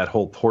 reading that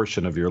whole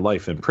portion of your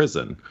life in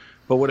prison.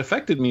 But what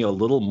affected me a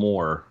little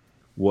more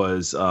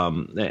was,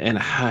 and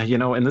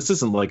this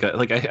isn't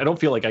I don't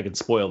feel like I can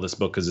spoil this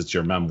book because it's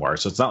your memoir,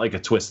 so it's not like a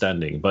twist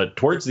ending. But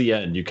towards the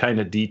end, you kind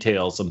of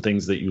detail some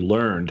things that you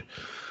learned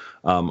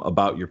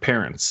about your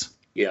parents.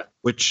 Yeah,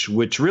 which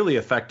really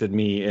affected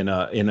me in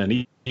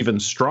an even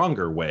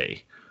stronger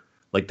way,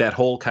 like that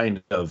whole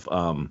kind of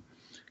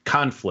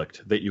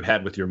conflict that you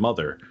had with your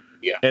mother.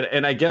 Yeah,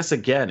 and I guess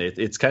again,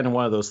 it's kind of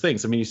one of those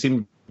things. I mean, you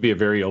seem to be a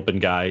very open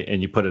guy,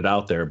 and you put it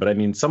out there. But I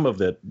mean, some of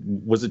that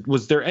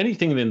was there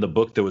anything in the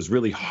book that was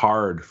really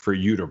hard for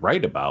you to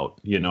write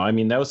about? I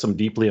mean, that was some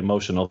deeply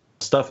emotional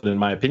stuff, and in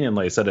my opinion,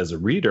 like I said, as a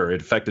reader,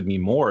 it affected me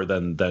more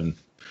than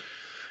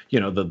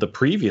the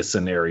previous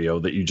scenario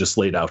that you just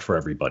laid out for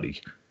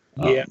everybody.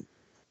 Yeah.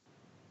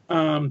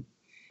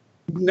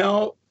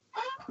 No,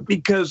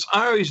 because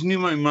I always knew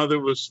my mother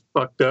was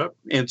fucked up,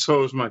 and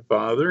so was my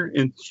father,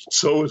 and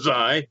so was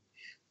I.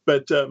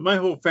 But my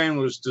whole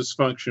family was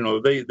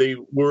dysfunctional. They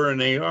were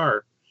and they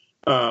are.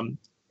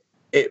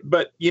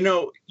 But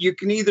you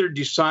can either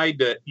decide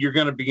that you're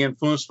going to be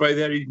influenced by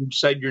that, or you can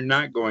decide you're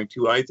not going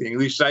to. I think, at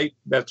least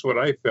that's what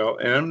I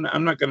felt, and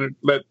I'm not going to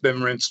let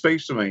them rent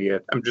space in my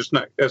head. I'm just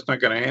not. That's not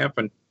going to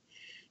happen.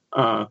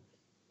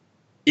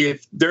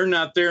 If they're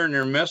not there and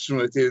they're messing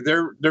with you,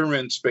 they're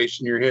renting space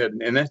in your head,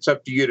 and that's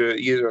up to you to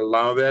either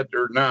allow that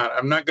or not.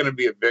 I'm not going to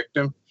be a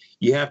victim.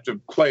 You have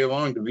to play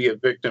along to be a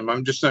victim.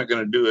 I'm just not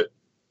going to do it.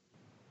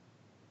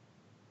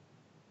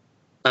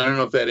 I don't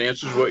know if that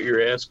answers what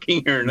you're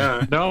asking or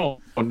not.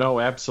 No,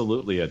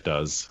 absolutely it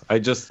does. I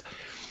guess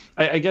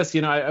I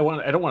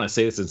don't want to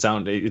say this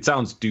and it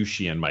sounds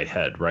douchey in my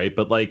head, right?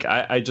 But like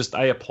I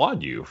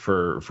applaud you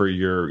for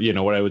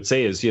your, what I would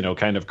say is,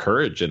 kind of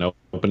courage and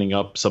opening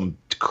up some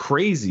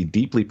crazy,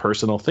 deeply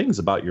personal things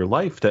about your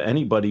life to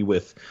anybody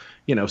with,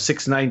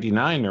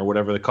 $6.99 or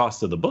whatever the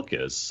cost of the book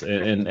is.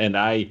 And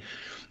I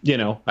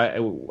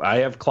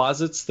have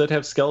closets that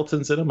have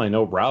skeletons in them. I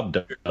know Rob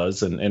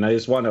does, and I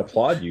just want to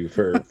applaud you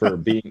for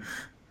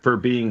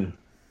being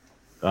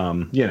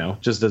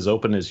just as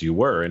open as you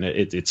were, and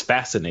it's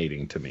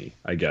fascinating to me.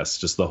 I guess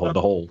just the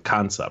whole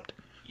concept.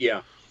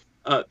 Yeah,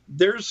 I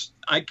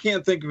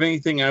can't think of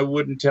anything I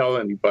wouldn't tell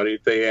anybody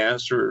if they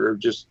asked, or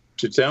just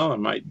to tell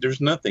them.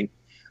 There's nothing.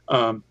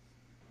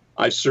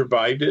 I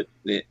survived it,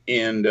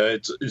 and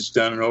it's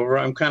done and over.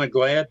 I'm kind of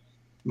glad.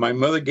 my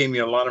mother gave me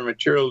a lot of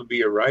material to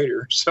be a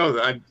writer,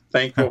 so I'm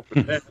thankful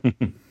for that.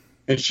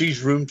 And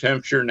she's room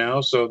temperature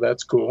now, so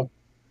that's cool.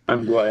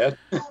 I'm glad.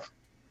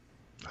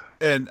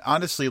 And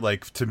honestly,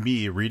 like, to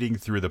me, reading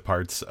through the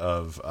parts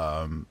of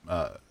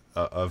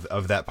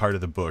that part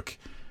of the book,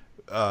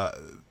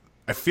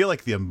 I feel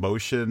like the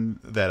emotion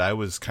that I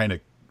was kind of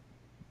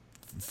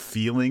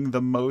feeling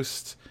the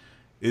most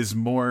is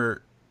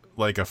more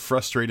like a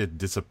frustrated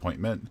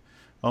disappointment,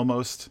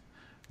 almost.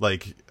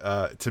 Like,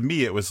 to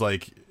me, it was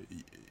like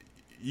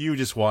you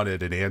just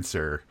wanted an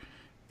answer,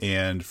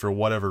 and for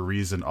whatever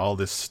reason, all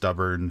this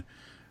stubborn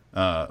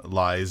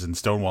lies and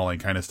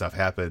stonewalling kind of stuff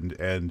happened,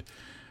 and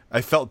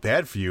I felt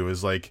bad for you. It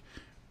was like,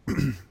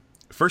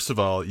 first of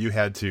all, you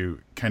had to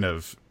kind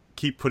of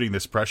keep putting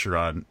this pressure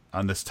on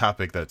this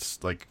topic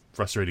that's like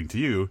frustrating to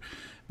you,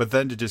 but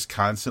then to just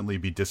constantly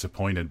be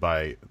disappointed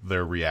by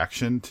their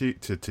reaction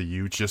to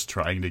you just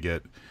trying to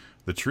get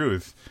the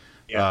truth.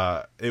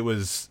 Yeah. It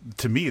was,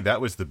 to me, that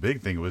was the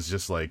big thing. It was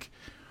just like,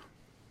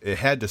 it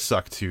had to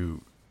suck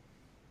to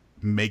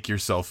make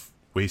yourself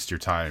waste your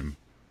time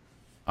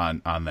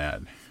on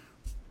that.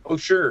 Oh,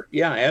 sure.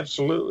 Yeah,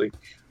 absolutely.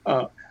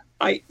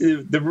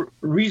 The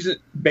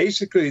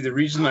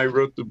reason I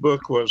wrote the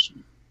book was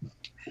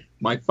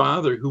my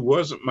father, who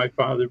wasn't my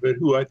father, but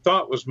who I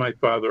thought was my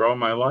father all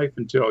my life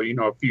until,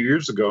 a few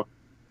years ago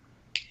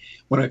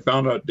when I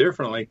found out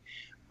differently.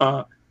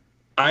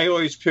 I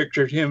always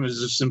pictured him as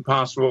this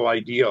impossible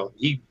ideal.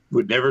 He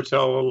would never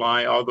tell a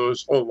lie, although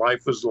his whole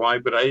life was a lie,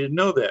 but I didn't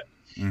know that.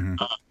 Mm-hmm.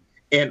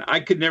 And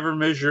I could never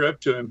measure up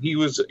to him. He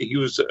was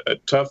a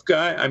tough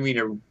guy. I mean,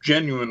 a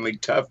genuinely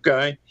tough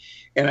guy.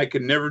 And I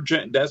could never,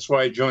 that's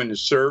why I joined the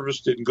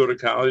service, didn't go to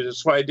college.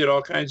 That's why I did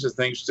all kinds of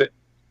things to,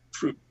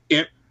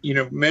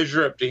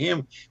 measure up to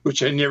him,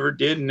 which I never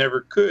did and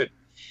never could.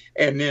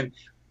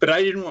 But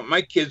I didn't want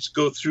my kids to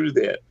go through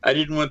that. I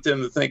didn't want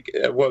them to think,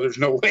 well, there's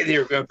no way they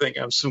were going to think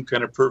I'm some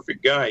kind of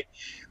perfect guy.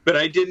 But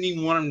I didn't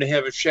even want them to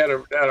have a shadow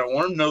of doubt. I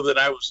want them to know that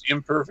I was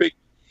imperfect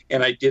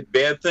and I did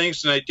bad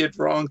things and I did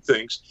wrong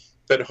things.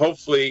 But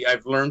hopefully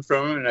I've learned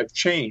from them and I've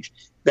changed.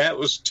 That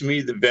was, to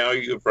me, the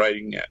value of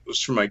writing that was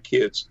for my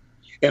kids.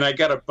 And I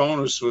got a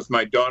bonus with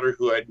my daughter,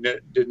 who I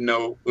didn't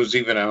know was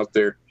even out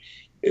there,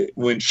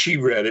 when she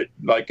read it,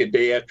 like a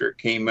day after it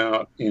came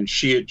out. And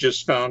she had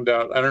just found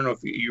out. I don't know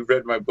if you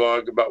read my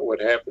blog about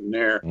what happened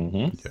there.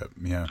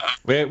 Mm-hmm. Yeah.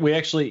 We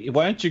actually,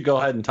 why don't you go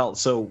ahead and tell?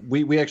 So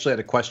we actually had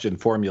a question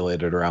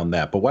formulated around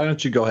that, but why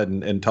don't you go ahead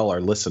and tell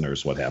our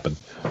listeners what happened?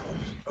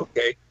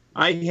 Okay.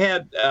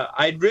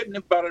 I'd written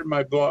about it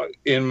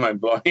in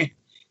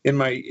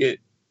my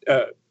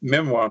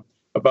memoir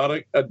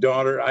about a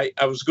daughter. I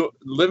was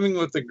living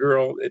with a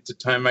girl at the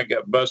time I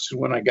got busted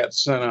when I got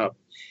sent up,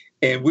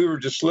 and we were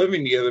just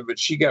living together, but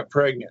she got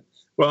pregnant.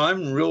 Well,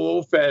 I'm real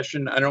old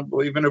fashioned. I don't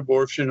believe in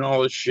abortion and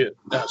all this shit.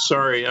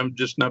 Sorry, I'm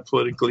just not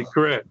politically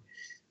correct.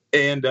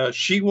 And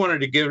she wanted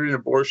to give her an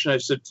abortion. I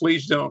said,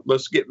 please don't.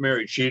 Let's get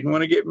married. She didn't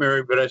want to get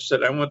married, but I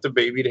said, I want the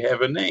baby to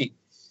have a name.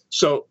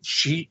 So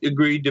she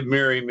agreed to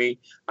marry me.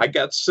 I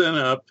got sent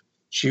up.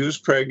 She was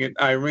pregnant.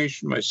 I arranged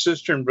for my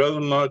sister and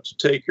brother-in-law to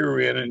take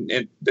her in,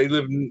 and they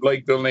lived in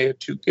Lakeville, and they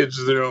had 2 kids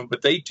of their own.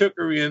 But they took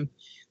her in,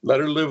 let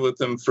her live with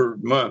them for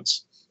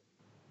months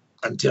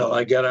until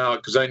I got out,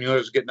 because I knew I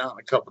was getting out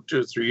in 2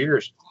 or 3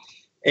 years.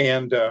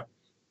 And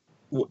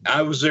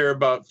I was there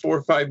about 4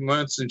 or 5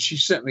 months, and she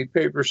sent me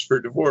papers for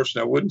divorce.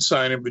 And I wouldn't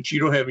sign them, but you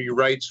don't have any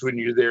rights when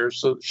you're there.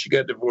 So she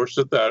got divorced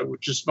without it,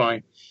 which is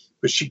fine.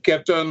 But she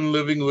kept on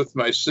living with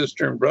my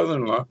sister and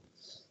brother-in-law,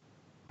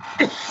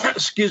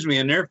 excuse me,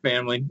 and their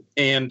family.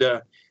 And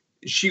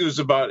she was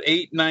about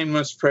 8, 9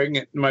 months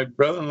pregnant. My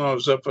brother-in-law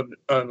was up on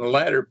a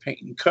ladder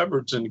painting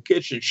cupboards in the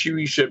kitchen. She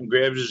reached up and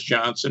grabbed his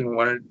Johnson and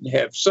wanted to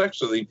have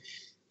sex with him.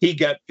 He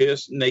got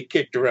pissed, and they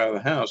kicked her out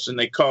of the house. And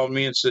they called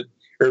me and said,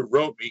 or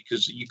wrote me,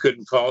 because you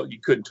couldn't talk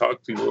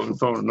to people on the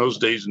phone in those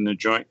days in the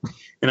joint.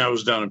 And I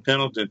was down in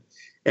Pendleton.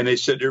 And they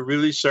said, they're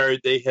really sorry,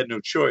 they had no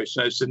choice.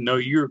 And I said, no,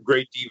 you're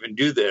great to even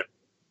do that.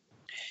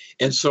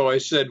 And so I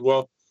said,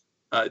 well,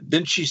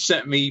 then she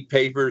sent me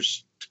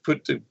papers to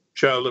put the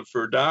child up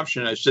for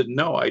adoption. I said,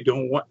 no, I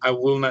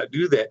will not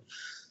do that.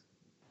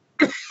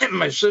 And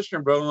my sister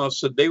and brother-in-law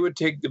said they would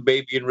take the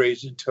baby and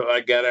raise it until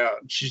I got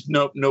out. And she's,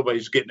 nope,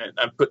 nobody's getting it.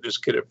 I'm putting this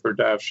kid up for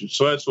adoption.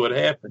 So that's what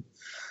happened.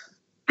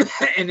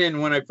 And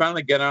then when I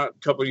finally got out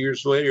a couple of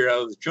years later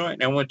out of the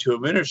joint, I went to a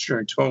minister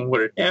and told him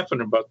what had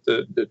happened about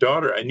the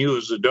daughter. I knew it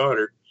was the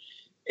daughter.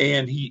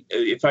 And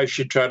if I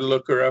should try to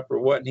look her up or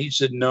what. And he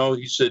said, no.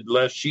 He said,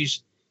 Les,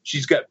 she's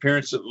got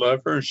parents that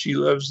love her and she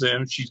loves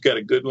them. She's got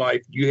a good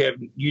life. You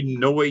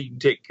no way you can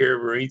take care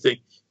of her or anything.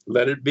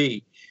 Let it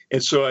be.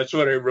 And so that's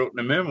what I wrote in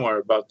a memoir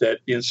about that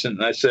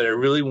incident. And I said, I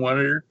really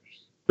wanted her,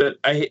 but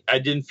I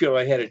didn't feel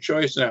I had a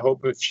choice. And I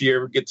hope if she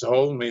ever gets a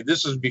hold of me,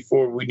 this is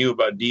before we knew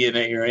about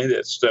DNA or any of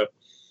that stuff.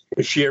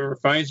 If she ever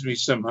finds me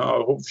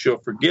somehow, I hope she'll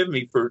forgive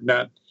me for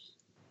not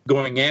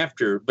going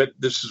after her. But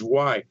this is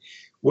why.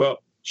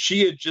 Well,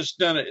 she had just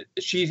done it.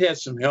 She had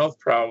some health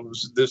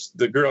problems.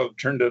 The girl that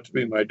turned out to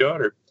be my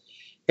daughter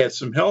had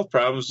some health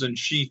problems, and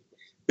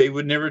they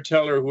would never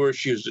tell her where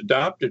she was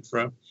adopted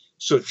from.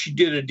 So she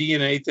did a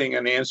DNA thing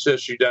on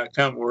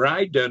Ancestry.com, where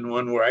I'd done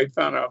one where I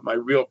found out my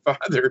real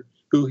father,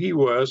 who he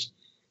was,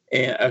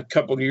 and a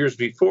couple of years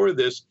before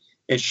this.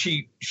 And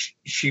she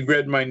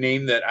read my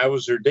name, that I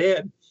was her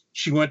dad.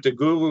 She went to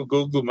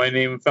Google my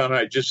name, and found out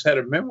I just had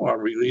a memoir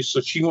release.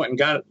 So she went and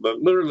got it, but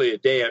literally a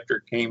day after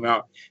it came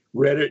out,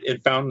 read it,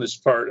 and found this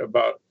part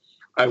about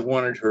I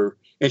wanted her.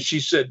 And she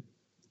said,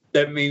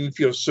 that made me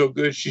feel so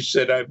good. She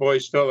said, I've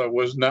always felt I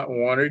was not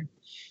wanted.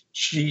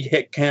 She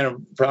had kind of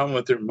a problem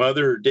with her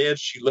mother. Her dad,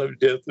 she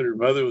loved to death, but her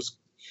mother was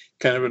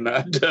kind of an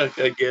odd duck,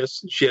 I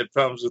guess. She had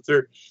problems with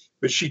her.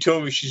 But she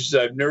told me, she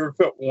said, I've never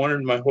felt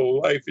wanted my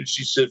whole life. And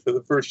she said, for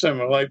the first time in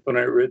my life, when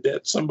I read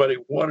that, somebody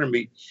wanted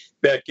me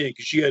back in,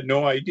 because she had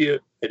no idea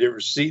I'd ever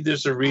see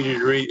this or read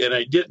it, and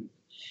I didn't.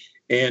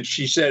 And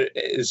she said,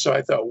 so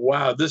I thought,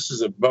 wow, this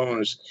is a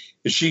bonus.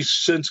 And she's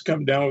since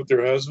come down with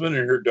her husband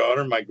and her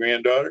daughter, my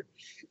granddaughter,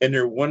 and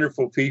they're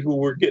wonderful people.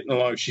 We're getting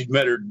along. She's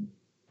met her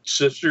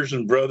sisters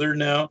and brother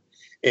now,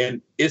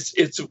 and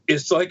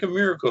it's like a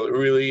miracle. It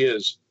really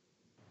is.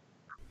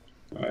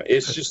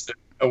 It's just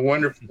a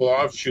wonderful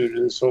offshoot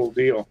of this whole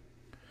deal.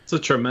 It's a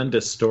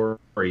tremendous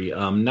story,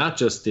 not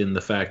just in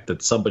the fact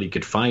that somebody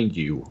could find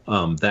you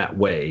that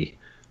way,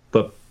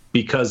 but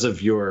because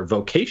of your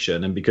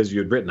vocation and because you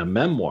had written a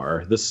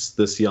memoir.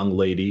 This young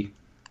lady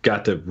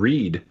got to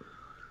read,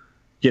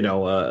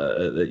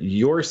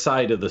 your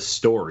side of the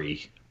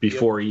story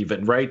before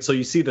even, right? So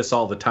you see this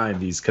all the time,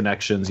 these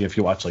connections. If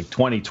you watch like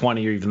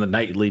 2020 or even the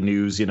nightly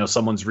news,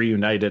 someone's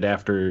reunited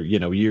after,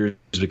 years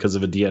because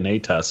of a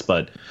DNA test.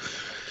 But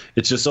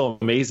it's just so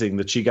amazing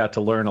that she got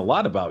to learn a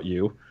lot about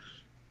you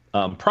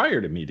prior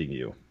to meeting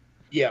you.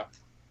 Yeah.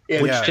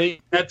 And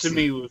that to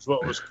me was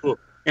what was cool.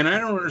 And I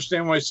don't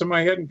understand why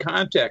somebody hadn't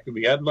contacted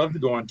me. I'd love to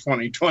go on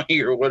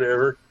 2020 or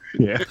whatever.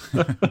 Yeah.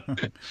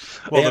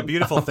 Well, the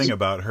beautiful thing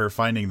about her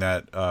finding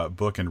that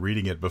book and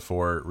reading it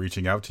before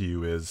reaching out to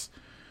you is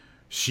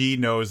she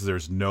knows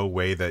there's no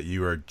way that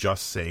you are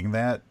just saying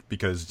that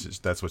because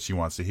that's what she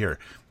wants to hear.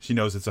 She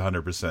knows it's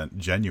 100%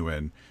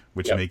 genuine,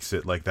 which makes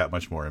it like that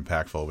much more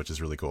impactful, which is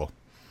really cool.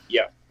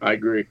 Yeah, I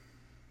agree.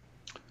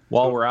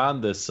 While we're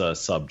on this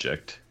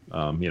subject,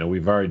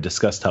 we've already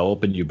discussed how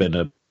open you've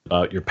been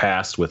about your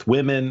past with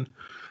women.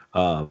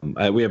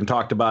 We haven't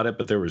talked about it,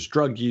 but there was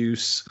drug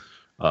use,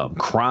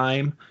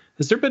 crime.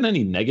 Has there been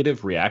any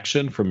negative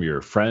reaction from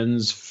your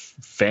friends,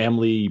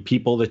 family,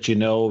 people that you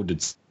know?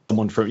 Did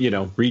someone from,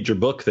 read your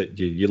book that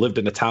you lived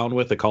in a town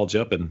with that called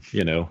you up and,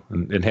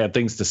 and had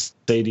things to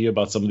say to you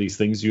about some of these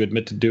things you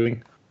admit to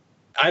doing?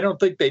 I don't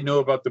think they know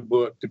about the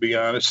book, to be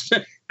honest.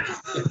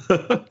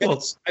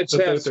 Well,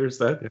 there's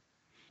that.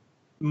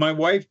 My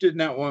wife did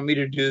not want me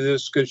to do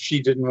this because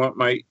she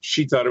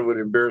thought it would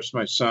embarrass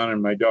my son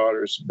and my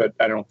daughters, but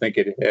I don't think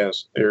it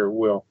has or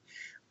will.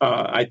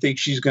 I think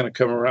she's going to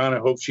come around. I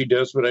hope she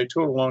does. But I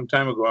told her a long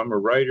time ago, I'm a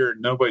writer,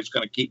 and nobody's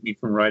going to keep me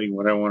from writing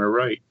what I want to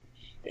write,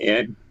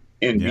 and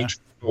be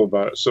truthful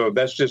about it. So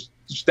that's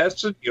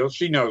the deal.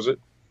 She knows it.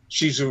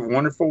 She's a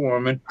wonderful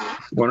woman,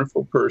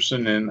 wonderful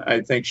person, and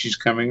I think she's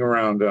coming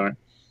around on it.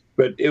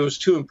 But it was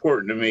too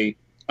important to me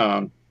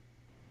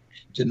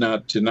to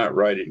not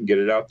write it and get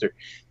it out there.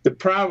 The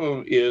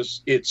problem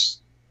is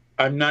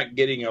I'm not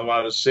getting a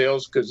lot of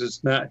sales because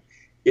it's not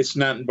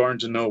in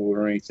Barnes and Noble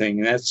or anything.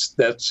 And that's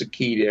the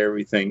key to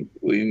everything.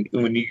 When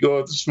you go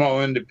with a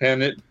small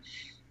independent,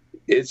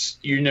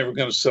 you're never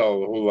going to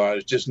sell a whole lot.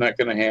 It's just not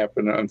going to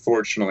happen,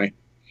 unfortunately.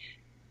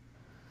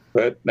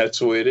 But that's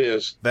the way it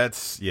is.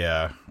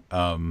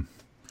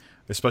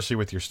 Especially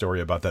with your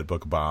story about that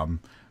book bomb,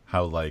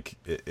 how like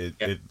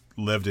it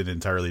lived an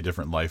entirely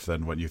different life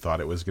than what you thought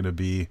it was going to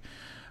be.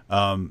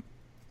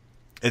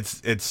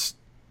 It's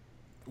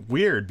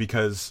weird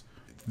because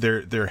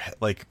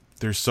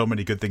there's so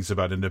many good things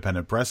about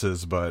independent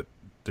presses, but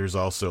there's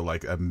also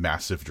like a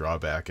massive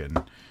drawback,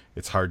 and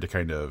it's hard to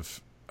kind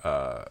of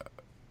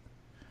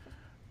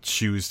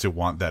choose to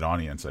want that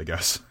audience, I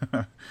guess.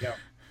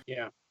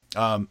 Yeah.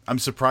 I'm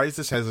surprised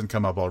this hasn't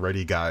come up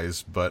already,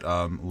 guys, but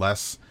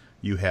Les,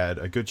 you had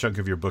a good chunk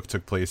of your book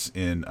took place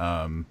in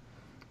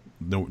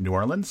New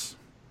Orleans.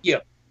 Yeah.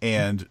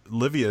 And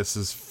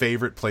Livius's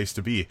favorite place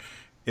to be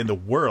in the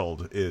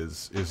world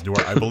is New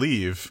Orleans, I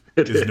believe,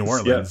 is New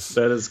Orleans. Yes,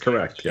 that is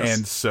correct. Yes.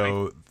 And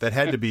so that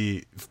had to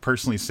be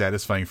personally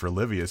satisfying for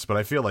Livius, but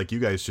I feel like you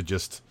guys should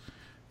just,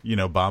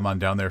 bomb on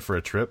down there for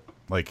a trip,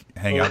 like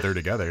hang out there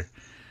together.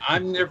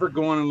 I'm never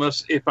going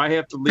unless if I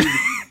have to leave,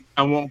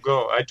 I won't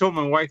go. I told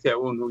my wife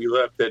that when we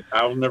left that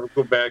I'll never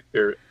go back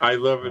there. I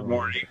love it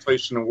more than any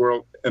place in the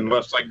world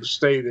unless I can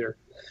stay there.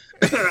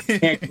 I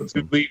can't go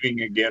through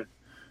leaving again.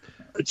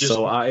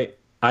 So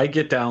I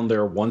get down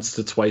there once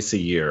to twice a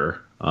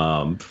year.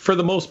 For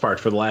the most part,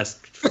 for the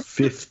last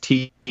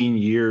 15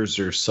 years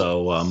or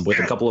so, with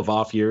a couple of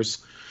off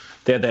years.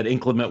 They had that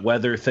inclement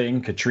weather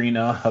thing,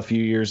 Katrina, a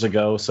few years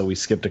ago, so we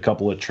skipped a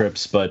couple of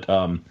trips. But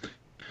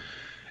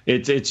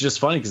it's just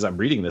funny because I'm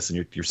reading this,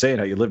 and you're saying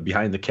how you live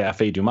behind the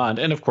Café du Monde.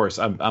 And, of course,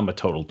 I'm a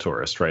total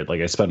tourist, right?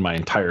 Like, I spend my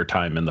entire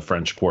time in the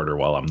French Quarter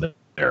while I'm there.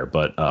 there.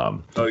 But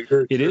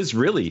it is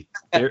really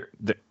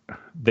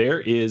there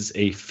is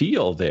a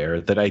feel there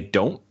that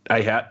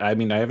I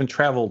haven't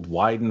traveled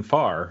wide and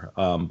far,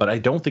 but I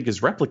don't think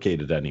is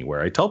replicated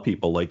anywhere. I tell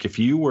people, like, if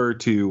you were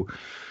to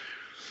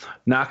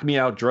knock me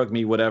out, drug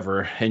me,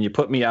 whatever, and you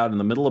put me out in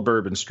the middle of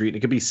Bourbon Street,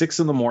 it could be 6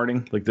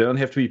 a.m. Like, there don't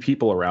have to be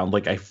people around.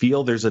 Like, I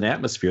feel there's an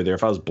atmosphere there.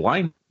 If I was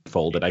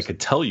blindfolded, I could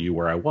tell you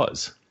where I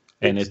was.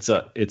 And it's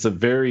a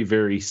very,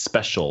 very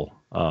special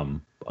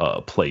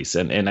place.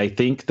 And I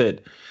think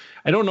that,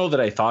 I don't know that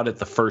I thought it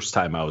the first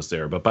time I was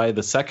there, but by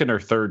the second or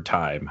third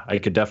time, I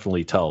could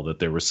definitely tell that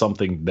there was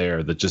something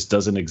there that just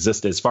doesn't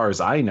exist, as far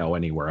as I know,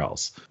 anywhere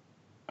else.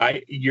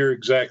 You're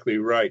exactly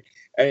right.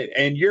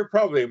 And you're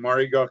probably a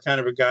Mardi Gras kind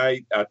of a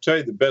guy. I'll tell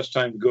you, the best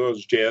time to go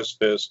is Jazz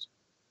Fest.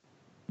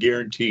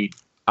 Guaranteed.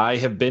 I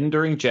have been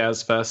during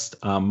Jazz Fest.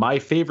 My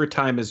favorite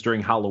time is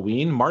during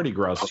Halloween. Mardi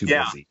Gras is too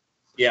busy.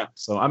 Yeah.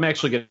 So I'm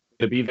actually going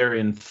to be there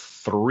in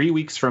 3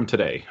 weeks from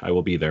today. I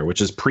will be there,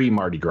 which is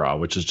pre-Mardi Gras,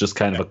 which is just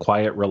kind of a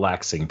quiet,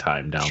 relaxing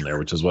time down there,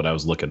 which is what I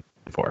was looking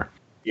for.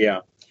 Yeah.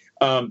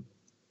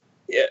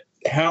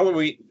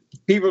 Halloween,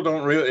 people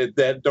don't live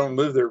there don't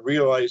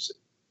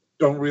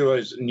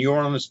realize New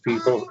Orleans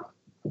people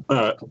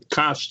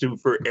costume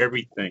for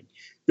everything.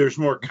 There's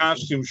more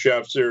costume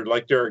shops there,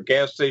 like there are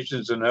gas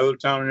stations in another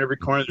town in every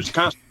corner. There's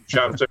costume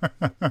shops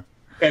there.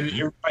 And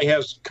everybody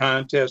has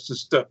contests and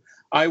stuff.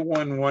 I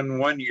won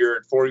one year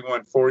at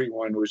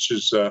 4141, which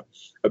is a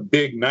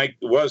big night.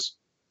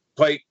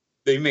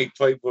 They make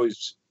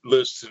Playboy's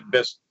list of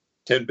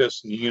 10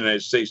 best in the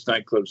United States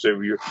nightclubs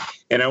every year,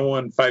 and I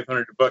won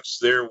 $500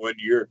 there one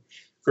year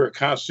for a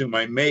costume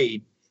I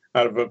made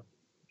out of a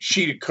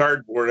sheet of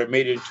cardboard. I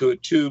made it into a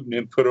tube and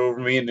then put over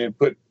me, and then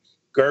put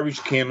garbage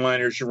can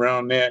liners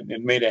around that,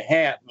 and made a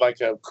hat like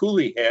a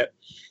coolie hat,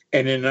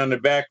 and then on the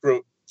back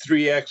wrote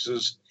 3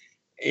 X's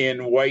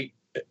in white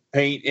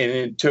paint, and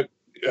then took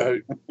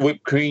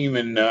whipped cream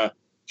and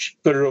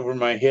put it over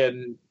my head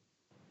and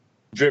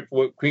dripped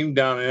whipped cream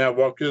down, and I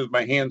walked in with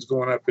my hands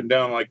going up and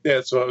down like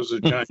that. So I was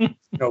a giant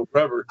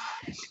rubber.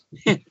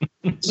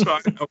 So I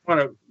won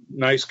a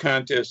nice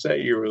contest that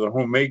year with a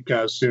homemade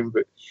costume.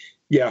 But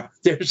yeah,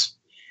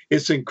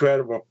 it's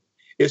incredible.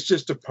 It's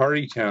just a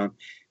party town.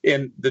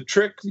 And the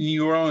trick in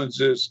New Orleans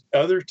is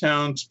other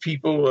towns,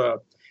 people,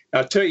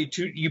 I'll tell you,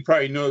 you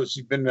probably know this,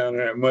 you've been down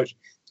there that much.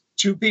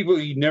 2 people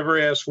you never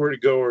ask where to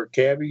go are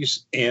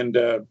cabbies and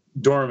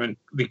doormen,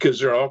 because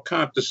they're all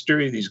comped to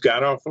steer you these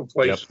god-awful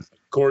places,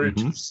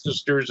 cottage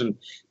sisters and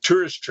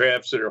tourist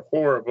traps that are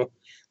horrible,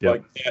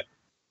 like that,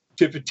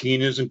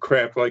 Tipitinas and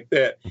crap like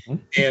that.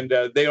 And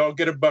they all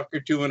get a buck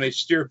or two when they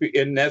steer,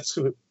 and that's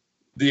what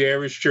the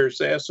average tourist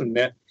asks them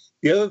that.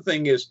 The other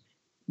thing is,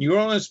 New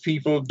Orleans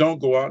people don't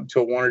go out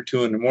until 1 or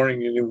 2 in the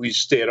morning, and then we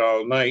stay out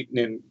all night and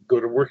then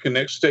go to work the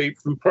next day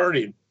from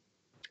partying.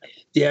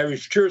 The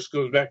average tourist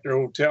goes back to their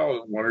hotel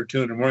at 1 or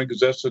 2 in the morning because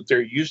that's what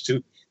they're used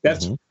to.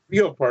 That's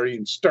real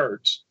partying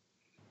starts.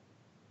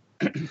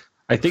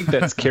 I think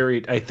that's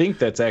carried. I think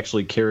that's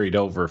actually carried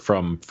over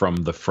from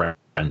the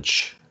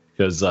French,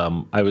 because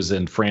I was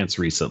in France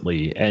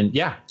recently, and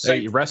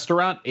a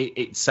restaurant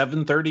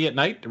 7:30 at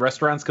night, the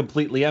restaurant's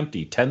completely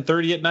empty.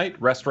 10:30 at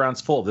night, restaurant's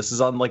full. This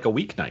is on like a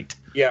weeknight.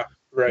 Yeah,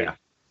 right. Yeah.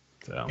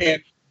 So.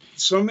 And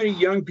so many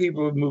young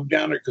people have moved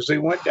down there because they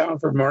went down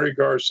for Mardi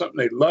Gras or something.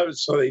 They love it,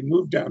 so they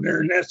moved down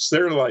there, and that's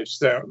their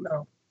lifestyle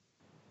now.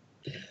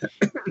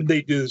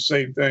 They do the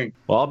same thing.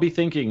 Well, I'll be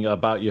thinking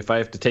about you if I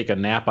have to take a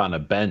nap on a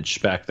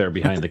bench back there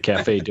behind the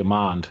Café du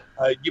Monde.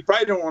 You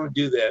probably don't want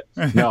to do that.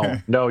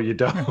 No, you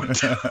don't.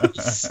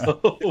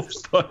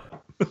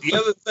 The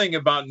other thing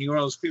about New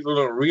Orleans, people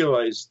don't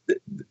realize that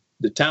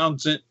the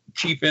town's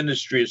chief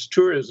industry is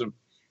tourism.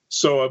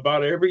 So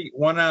about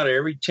one out of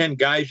every 10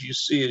 guys you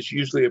see is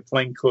usually a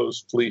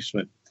plainclothes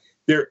policeman.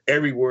 They're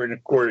everywhere in the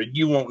quarter.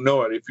 You won't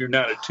know it if you're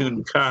not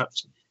attuned to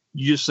cops.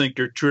 You just think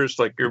they're tourists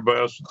like everybody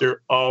else.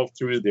 They're all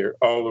through there,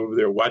 all over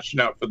there,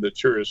 watching out for the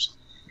tourists.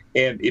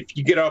 And if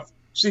you get off,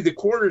 see, the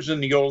quarter's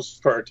in the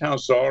oldest part of town,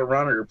 so all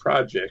around are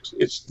projects.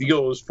 It's the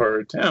oldest part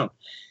of town.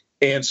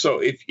 And so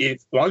if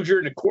as long as you're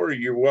in the quarter,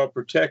 you're well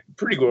protected,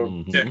 pretty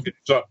well protected.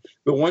 So,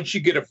 but once you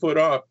get a foot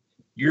off,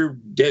 you're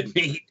dead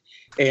meat.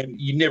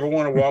 And you never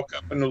want to walk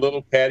up in the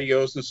little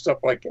patios and stuff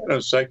like that on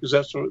site, because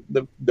that's what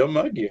they'll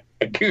mug you.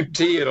 I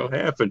guarantee it'll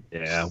happen.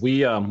 Yeah,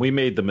 we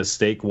made the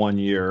mistake one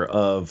year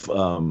of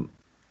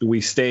we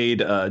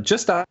stayed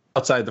just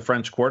outside the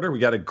French Quarter. We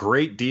got a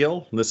great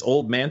deal in this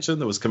old mansion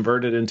that was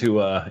converted into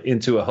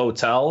a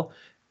hotel.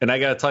 And I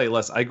got to tell you,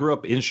 Les, I grew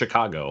up in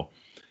Chicago.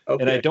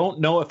 Okay. And I don't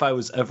know if I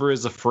was ever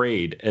as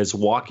afraid as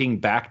walking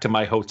back to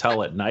my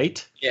hotel at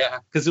night. Yeah.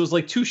 Because it was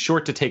like too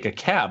short to take a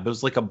cab. It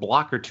was like a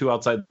block or two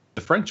outside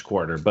the French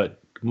Quarter. But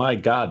my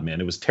God,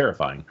 man, it was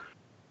terrifying.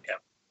 Yeah.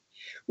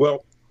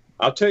 Well,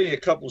 I'll tell you a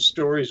couple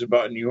stories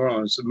about New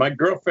Orleans. My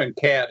girlfriend,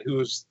 Kat,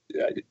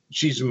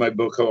 she's in my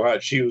book a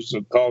lot. She was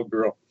a call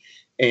girl.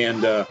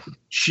 And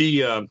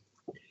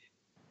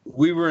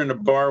we were in a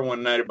bar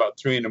one night about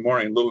 3 a.m,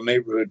 a little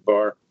neighborhood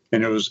bar.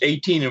 And there was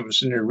 18 of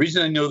us in there. The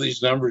reason I know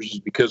these numbers is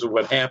because of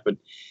what happened.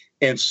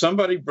 and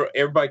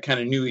everybody kind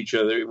of knew each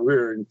other. We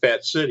were in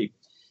Fat City,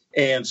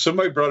 and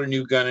somebody brought a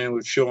new gun in and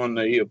was showing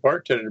the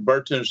bartender. The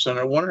bartender said,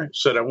 I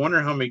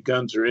wonder how many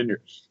guns are in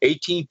there.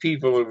 18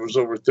 people, it was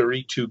over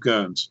 32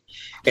 guns.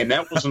 And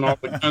that wasn't all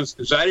the guns,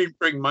 because I didn't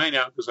bring mine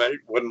out because I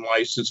wasn't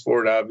licensed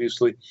for it,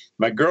 obviously.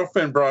 My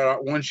girlfriend brought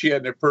out one she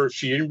had in her purse.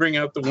 She didn't bring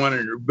out the one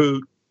in her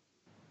boot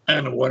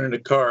and the one in the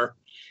car.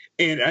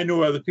 And I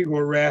know other people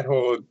were rat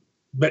holing,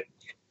 but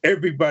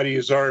everybody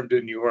is armed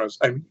in New Orleans.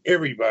 I mean,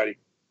 everybody.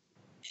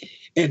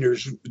 And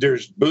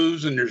there's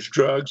booze and there's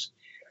drugs.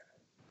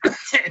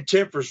 And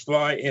tempers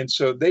fly, and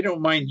so they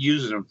don't mind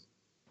using them.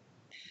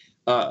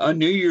 On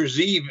New Year's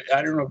Eve,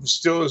 I don't know if it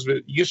still is, but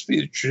it used to be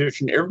the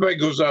tradition. Everybody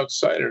goes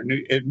outside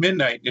at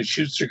midnight and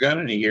shoots their gun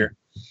in the air.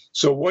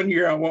 So one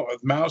year I went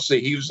with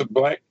Mousy. He was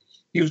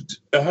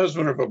a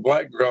husband of a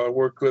black girl I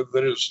worked with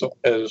at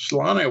a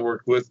salon I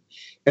worked with.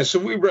 And so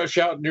we rush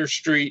out in their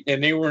street,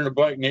 and they were in a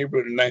black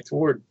neighborhood in Ninth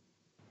Ward.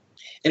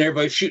 And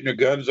everybody's shooting their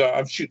guns off.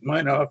 I'm shooting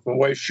mine off. My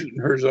wife's shooting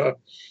hers off.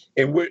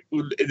 And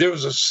there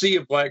was a sea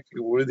of black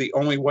people. We're the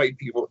only white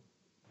people.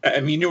 I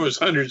mean, there was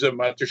hundreds of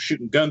them out there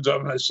shooting guns off.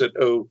 And I said,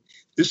 oh,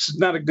 this is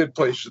not a good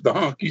place for the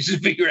honkies to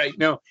be right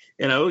now.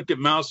 And I looked at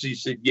Mousy and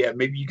said, yeah,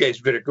 maybe you guys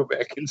better go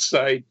back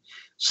inside.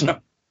 So,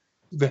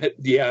 but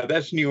yeah,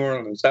 that's New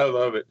Orleans. I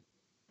love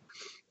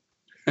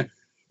it.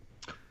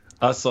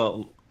 Us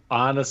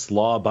honest,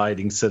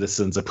 law-abiding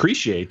citizens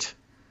appreciate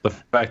the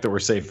fact that we're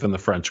safe in the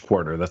French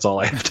Quarter. That's all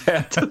I have to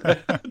add to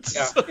that.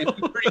 Yeah, and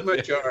you pretty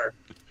much are.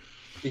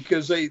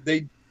 Because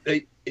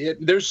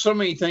there's so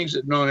many things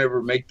that don't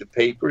ever make the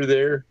paper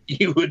there,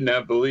 you would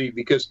not believe,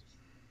 because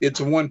it's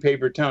a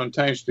one-paper town,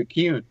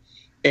 Times-Picayune.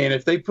 And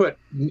if they put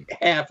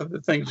half of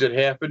the things that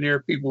happen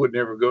there, people would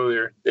never go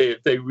there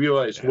if they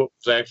realized what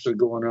was actually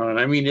going on.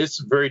 I mean, it's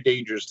a very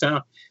dangerous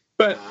town.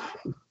 But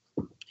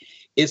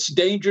it's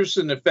dangerous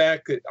in the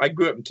fact that I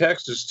grew up in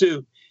Texas,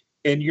 too,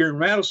 and you're in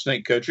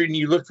rattlesnake country, and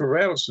you look for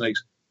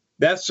rattlesnakes.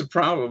 That's the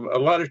problem. A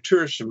lot of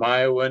tourists from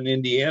Iowa and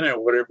Indiana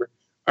or whatever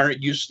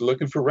aren't used to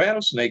looking for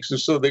rattlesnakes, and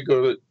so they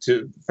go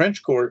to the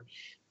French Quarter.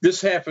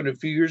 This happened a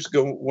few years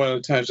ago. One of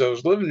the times I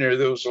was living there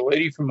was a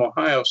lady from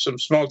Ohio, some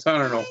small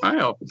town in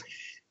Ohio,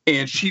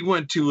 and she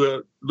went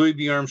to Louis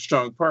B.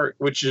 Armstrong Park,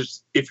 which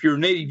is, if you're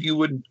native, you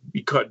wouldn't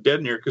be caught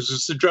dead there because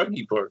it's the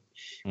druggy park.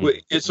 Mm-hmm.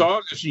 It's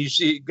August, and you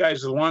see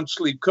guys with long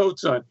sleeve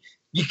coats on.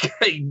 You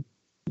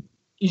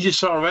just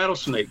saw a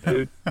rattlesnake,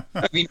 dude.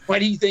 I mean, why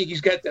do you think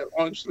he's got that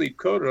long sleeve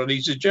coat on?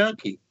 He's a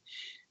junkie.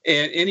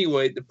 And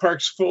anyway, the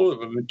park's full of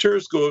them. And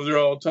tourists go over there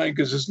all the time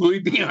because it's Louis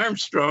B.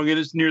 Armstrong and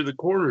it's near the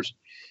quarters.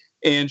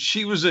 And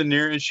she was in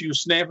there and she was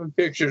snapping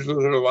pictures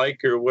with her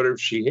Leica or whatever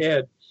she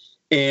had.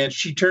 And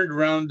she turned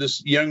around,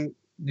 this young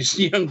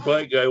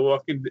black guy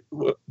walking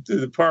through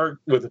the park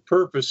with a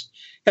purpose,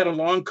 had a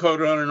long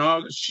coat on in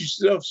August. She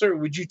said, oh, sir,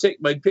 would you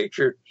take my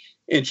picture?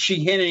 And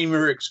she handed him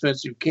her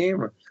expensive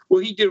camera.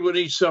 Well, he did what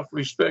any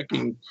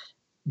self-respecting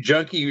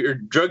junkie or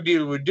drug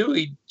dealer would do.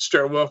 He'd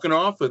start walking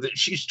off with it.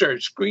 She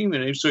started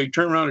screaming at him, so he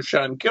turned around and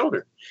shot and killed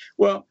her.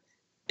 Well,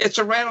 it's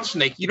a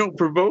rattlesnake. You don't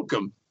provoke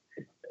them.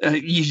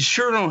 You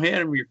sure don't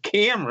hand him your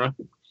camera.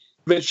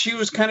 But she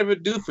was kind of a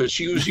doofus.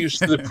 She was used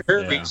to the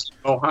prairies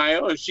in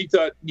Ohio, and she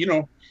thought,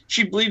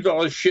 she believed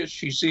all the shit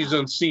she sees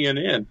on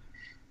CNN.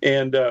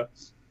 And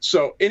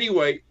so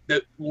anyway,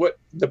 what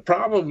the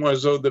problem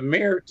was, though, the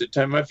mayor at the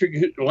time, I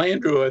forget,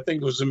 Landreau, I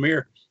think was the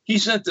mayor, he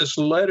sent this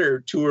letter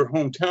to her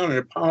hometown and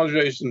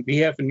apologized on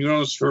behalf of New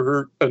Orleans for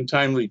her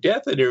untimely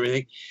death and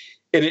everything.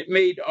 And it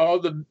made all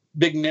the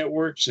big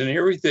networks and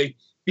everything,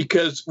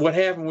 because what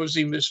happened was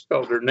he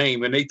misspelled her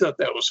name, and they thought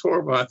that was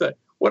horrible. I thought,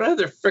 what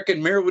other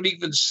frickin' mayor would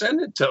even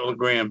send a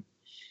telegram?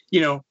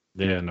 Yeah,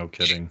 no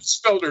kidding.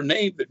 Spelled her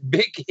name, but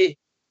big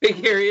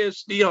area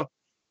deal.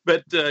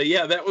 But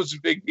yeah, that was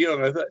a big deal.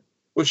 And I thought,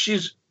 well,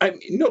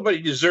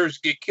 nobody deserves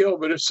to get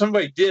killed, but if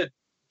somebody did,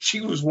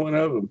 she was one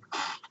of them.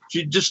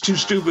 She's just too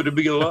stupid to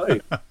be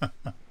alive.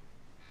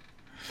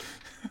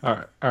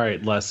 All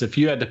right, Les, if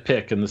you had to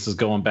pick, and this is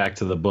going back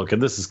to the book,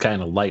 and this is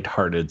kind of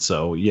lighthearted,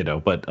 so,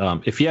 but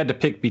if you had to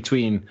pick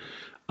between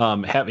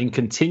having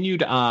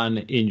continued on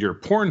in your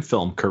porn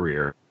film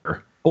career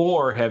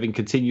or having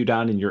continued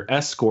on in your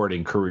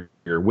escorting career,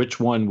 which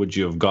one would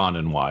you have gone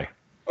and why?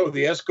 Oh,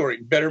 the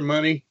escorting, better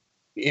money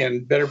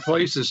and better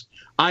places.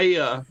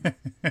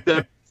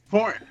 The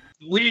porn,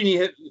 we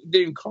didn't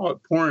even call it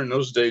porn in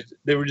those days.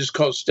 They were just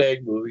called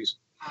stag movies.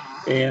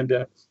 And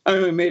I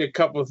only made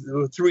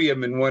three of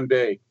them in one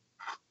day,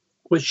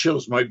 which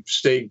shows my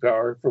staying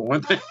power for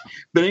one thing.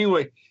 But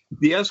anyway,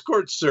 the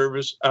escort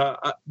service,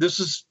 this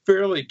is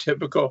fairly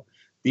typical.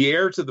 The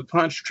heir to the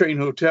Pontchartrain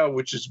Hotel,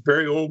 which is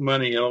very old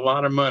money and a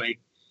lot of money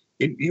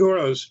in New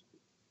Orleans.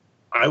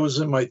 I was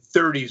in my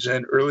 30s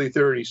and early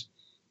 30s,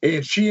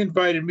 and she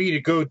invited me to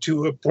go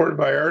to Puerto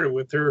Vallarta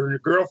with her and her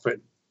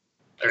girlfriend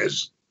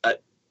as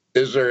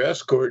their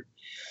escort.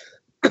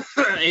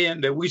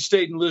 And we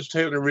stayed in Liz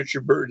Taylor and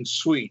Richard Burton's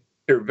suite,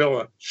 their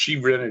villa. She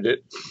rented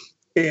it,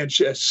 and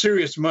she had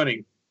serious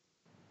money.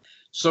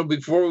 So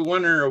before we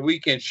went on our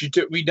weekend, she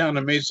took me down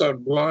to Maison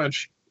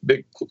Blanche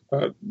big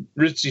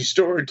ritzy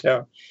store in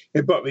town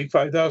and bought me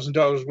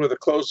 $5,000 worth of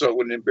clothes so I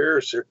wouldn't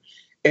embarrass her.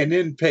 And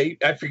then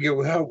paid, I forget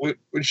what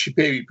she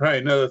paid me, probably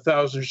another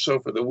 1,000 or so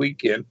for the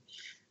weekend.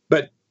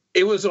 But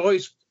it was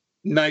always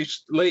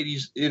nice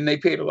ladies, and they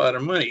paid a lot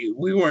of money.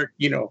 We weren't,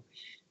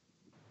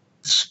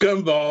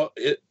 scumball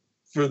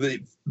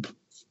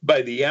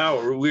by the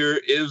hour.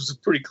 It was a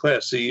pretty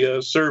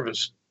classy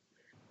service.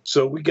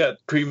 So we got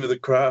cream of the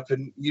crop,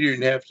 and you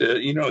didn't have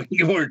to,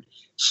 you weren't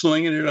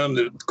slinging it on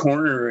the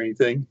corner or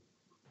anything.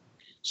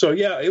 So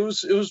yeah, it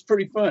was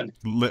pretty fun.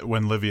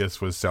 When Livius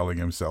was selling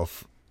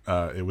himself,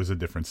 it was a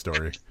different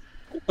story.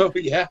 Oh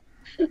yeah,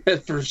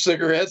 for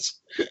cigarettes.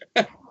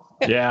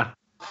 Yeah,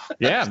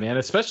 man.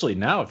 Especially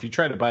now, if you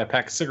try to buy a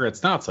pack of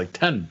cigarettes now, it's like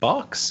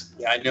 $10.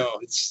 Yeah, I know.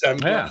 I'm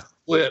going to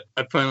quit.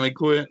 I finally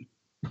quit.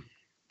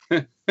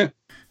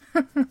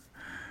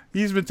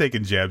 He's been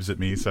taking jabs at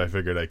me, so I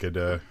figured I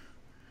could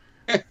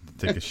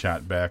take a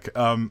shot back.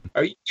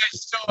 Are you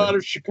guys still out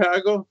of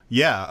Chicago?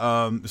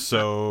 Yeah.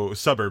 So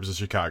suburbs of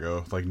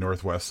Chicago, like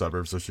northwest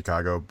suburbs of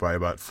Chicago, by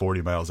about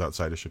 40 miles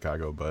outside of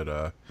Chicago,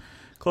 but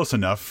close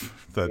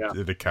enough that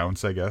it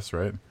counts, I guess,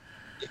 right?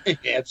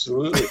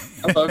 Absolutely.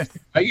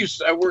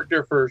 I worked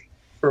there for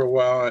a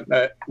while, and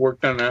I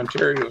worked on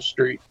Ontario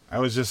Street. I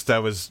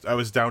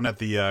was down at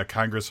the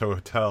Congress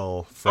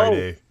Hotel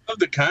Friday. Oh,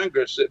 the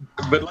Congress.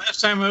 But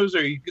last time I was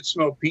there, you could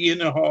smell pee in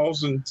the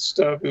halls and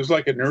stuff. It was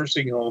like a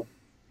nursing home.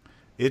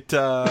 It's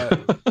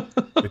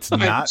not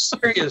I'm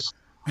serious.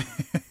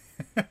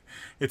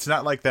 It's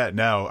not like that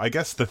now. I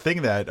guess the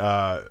thing that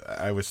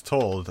I was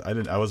told,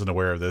 I wasn't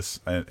aware of this,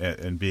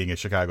 and being a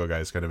Chicago guy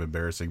is kind of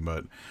embarrassing,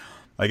 but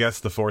I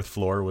guess the fourth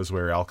floor was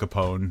where Al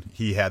Capone,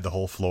 he had the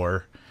whole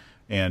floor.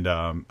 And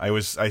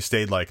I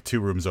stayed like 2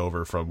 rooms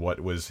over from what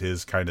was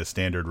his kind of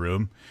standard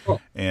room.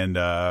 Oh. And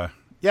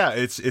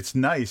it's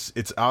nice.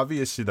 It's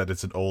obviously that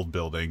it's an old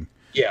building.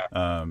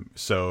 Yeah.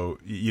 So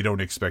you don't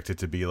expect it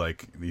to be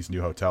like these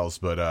new hotels,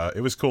 but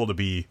it was cool to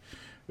be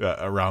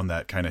around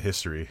that kind of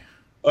history.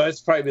 Well,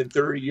 it's probably been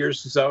 30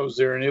 years since I was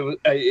there, and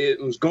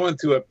it was going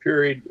through a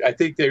period. I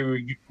think they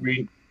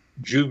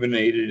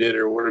rejuvenated it,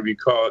 or whatever you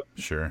call it.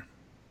 Sure.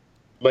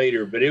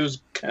 Later, but it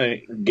was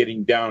kind of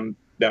getting down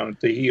at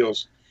the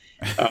heels.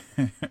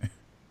 Do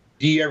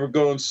you ever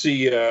go and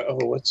see?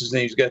 What's his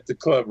name? He's got the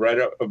club right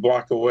up a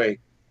block away.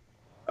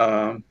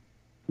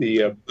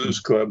 The Blues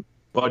Club.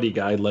 Buddy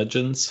Guy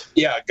Legends.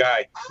 Yeah,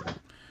 Guy.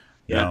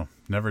 Yeah.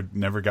 No,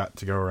 never got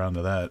to go around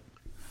to that.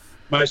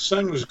 My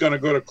son was going to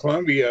go to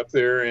Columbia up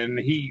there, and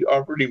he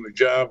offered him a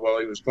job while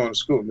he was going to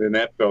school, and then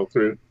that fell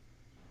through.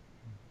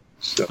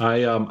 So.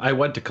 I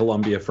went to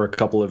Columbia for a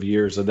couple of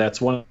years, and that's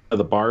one of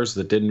the bars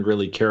that didn't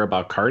really care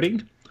about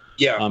karting.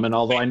 Yeah. And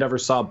although I never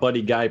saw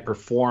Buddy Guy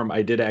perform,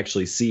 I did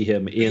actually see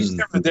him in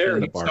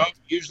the bar.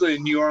 Usually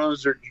in New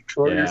Orleans or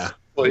Detroit. Yeah.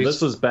 Well,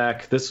 this was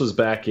back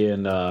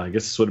in I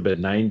guess this would have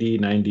been 90,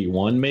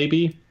 91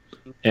 maybe.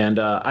 And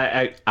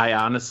I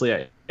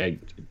honestly,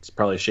 it's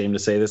probably a shame to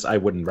say this, I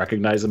wouldn't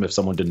recognize him if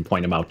someone didn't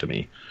point him out to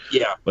me.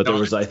 Yeah. But there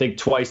was, I think,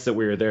 twice that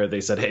we were there,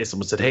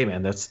 someone said, "Hey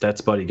man,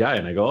 that's Buddy Guy."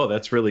 And I go, "Oh,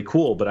 that's really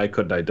cool," but I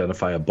couldn't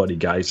identify a Buddy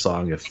Guy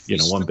song if,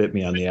 one bit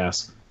me on the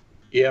ass.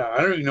 Yeah,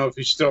 I don't even know if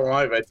he's still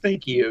alive. I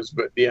think he is,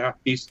 but yeah,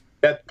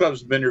 that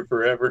club's been there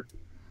forever.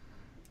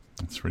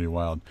 That's pretty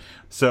wild.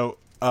 So,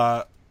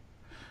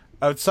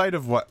 outside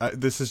of what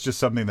this is just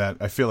something that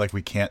I feel like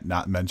we can't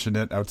not mention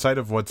it. Outside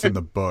of what's in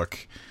the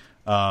book,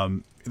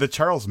 the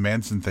Charles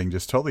Manson thing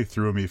just totally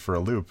threw me for a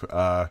loop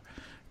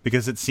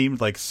because it seemed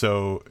like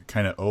so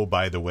kind of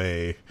by the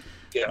way,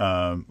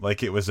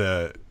 like it was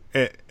and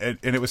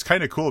it was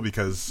kind of cool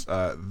because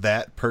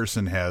that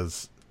person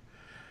has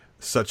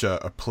such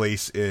a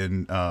place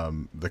in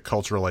the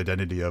cultural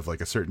identity of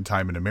like a certain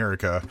time in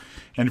America,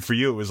 and for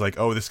you it was like,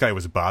 oh, this guy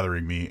was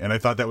bothering me, and I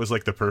thought that was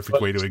like the perfect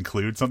way to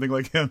include something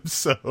like him.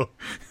 So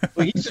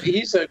well, he's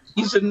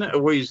in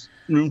that, well, he's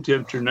room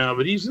temperature now,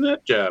 but he's in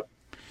that job.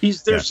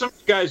 There's some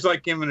guys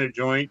like him in a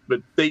joint,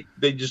 but they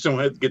just don't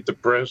have to get the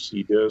press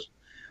he does.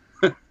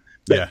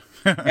 Yeah.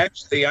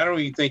 Actually, I don't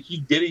even think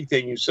he did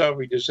anything himself.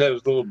 He just had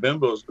his little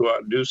bimbos go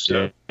out and do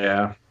stuff.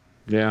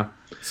 Yeah.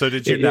 So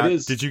did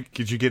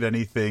you get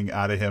anything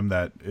out of him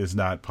that is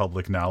not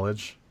public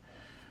knowledge?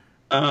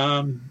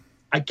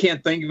 I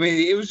can't think of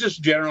anything. It was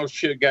just general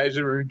shit. Guys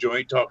that were in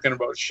joint talking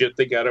about shit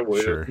they got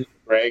away with,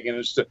 bragging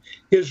and stuff.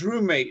 His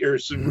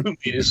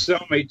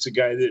cellmate's a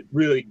guy that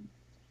really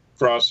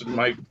frosted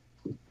my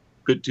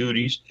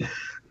patooties.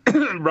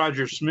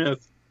 Roger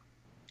Smith.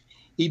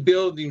 He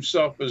billed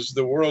himself as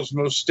the world's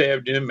most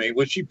stabbed inmate,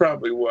 which he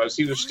probably was.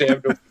 He was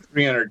stabbed over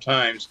 300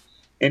 times,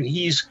 and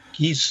he's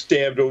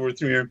stabbed over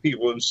 300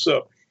 people. And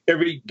so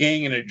every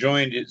gang in a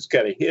joint has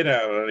got a hit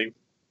out on him.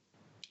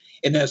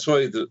 And that's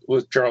why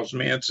with Charles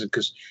Manson,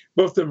 because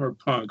both of them are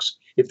punks.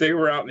 If they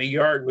were out in the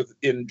yard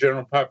in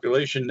general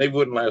population, they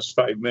wouldn't last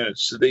 5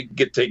 minutes. So they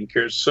get taken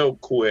care of so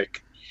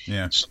quick.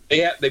 Yeah. So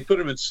they put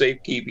them in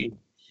safekeeping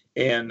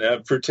and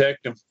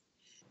protect them.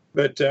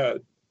 But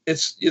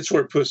it's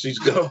where pussies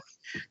go.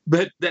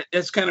 But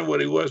that's kind of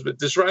what he was. But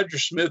this Roger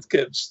Smith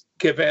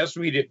kept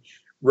asking me to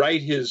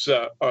write his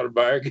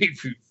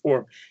autobiography for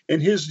him.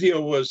 And his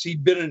deal was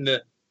he'd been in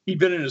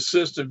the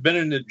system, been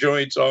in the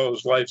joints all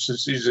his life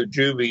since he's a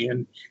juvie,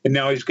 and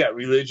now he's got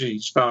religion.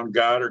 He's found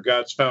God, or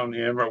God's found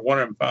him, or one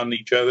of them found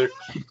each other,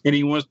 and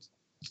he wants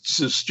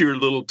to steer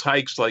little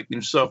tykes like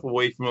himself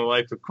away from a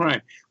life of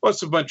crime. Well,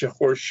 it's a bunch of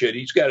horse shit.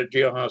 He's got a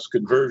jailhouse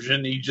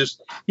conversion. He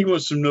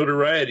wants some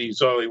notoriety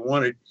is all he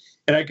wanted.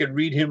 And I could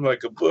read him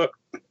like a book.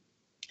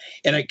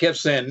 And I kept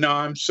saying, no,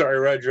 I'm sorry,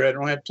 Roger, I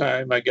don't have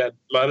time. I got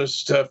a lot of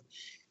stuff.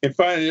 And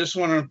finally, this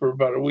went on for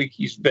about a week.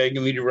 He's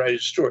begging me to write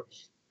his story.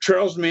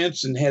 Charles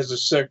Manson has a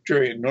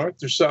secretary in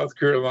North or South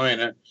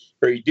Carolina,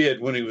 or he did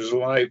when he was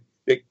alive,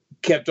 that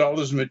kept all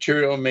his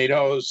material, made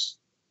all his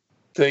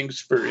things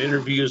for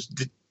interviews,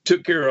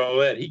 took care of all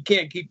that. He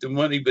can't keep the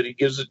money, but he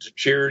gives it to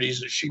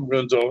charities, and she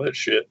runs all that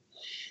shit.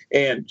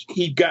 And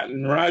he'd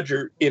gotten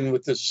Roger in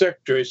with the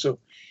secretary. So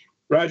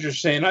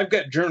Roger's saying, I've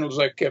got journals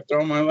I kept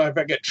all my life.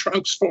 I got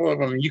trunks full of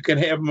them. You can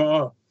have them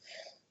all.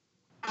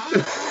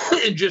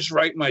 And just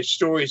write my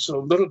story so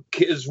little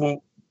kids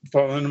won't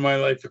fall into my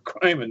life of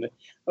crime. And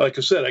like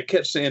I said, I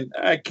kept saying,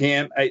 I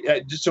can't.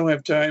 I just don't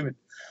have time.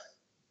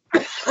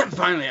 And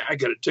finally, I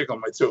got a tickle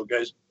in my throat,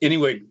 guys.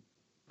 Anyway,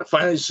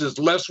 finally says,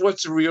 Les,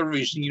 what's the real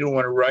reason you don't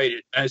want to write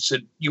it? I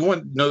said, you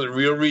want to know the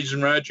real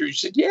reason, Roger? He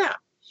said, yeah.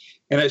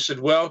 And I said,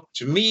 well,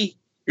 to me,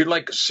 you're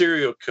like a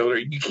serial killer.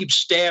 You keep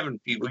stabbing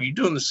people. You're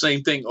doing the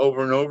same thing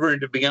over and over.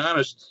 And to be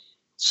honest,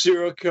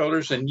 serial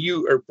killers and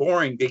you are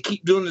boring. They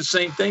keep doing the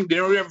same thing. They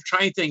don't ever try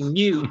anything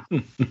new.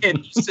 And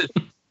he said,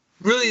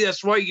 really,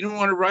 that's why you don't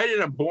want to write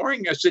it? I'm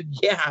boring? I said,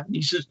 yeah. And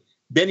he says,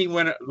 then he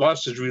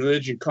lost his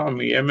religion, called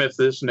me MF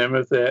this and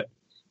MF that,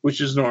 which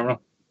is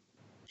normal.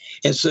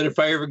 And said, if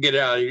I ever get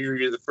out of here,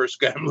 you're the first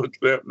guy I'm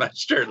looking up. And I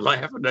started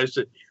laughing. I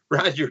said,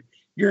 Roger,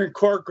 you're in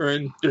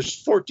Corcoran.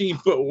 There's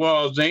 14-foot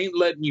walls. They ain't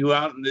letting you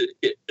out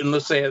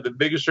unless they have the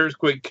biggest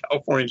earthquake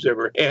California's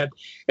ever had.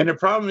 And the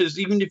problem is,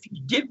 even if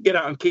you did get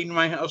out and came to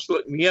my house,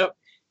 look me up,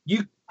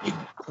 you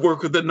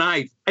work with a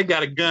knife. I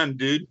got a gun,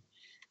 dude.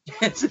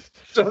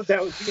 So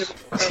that was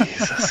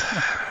Jesus.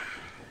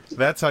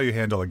 That's how you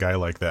handle a guy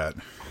like that.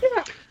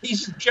 Yeah,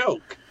 he's a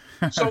joke.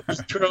 So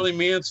was Charlie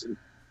Manson.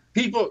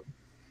 People,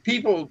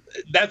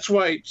 that's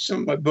why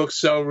some of my books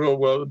sell real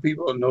well. The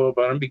people know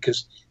about them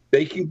because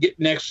they can get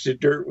next to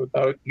dirt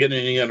without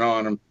getting in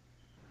on them.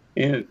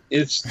 And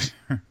it's...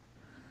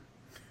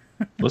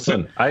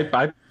 Listen,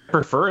 I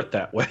prefer it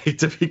that way,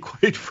 to be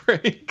quite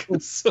frank.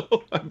 So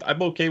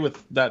I'm okay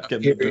with that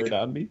getting dirt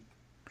on me.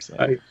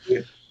 So.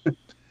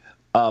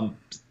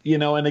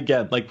 And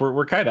again, like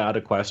we're kind of out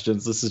of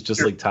questions. This is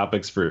just like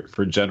topics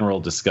for general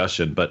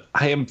discussion, but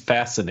I am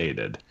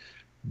fascinated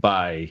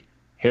by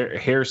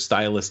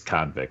hairstylist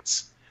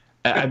convicts.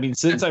 I mean,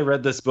 since I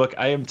read this book,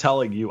 I am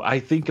telling you, I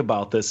think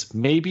about this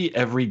maybe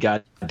every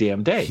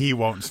goddamn day. He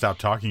won't stop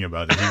talking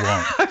about it. He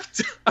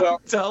won't. I'm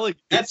telling you.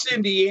 That's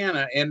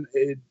Indiana, and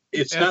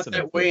it's not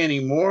that way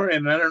anymore.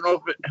 And I don't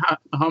know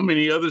how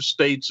many other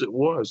states it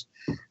was.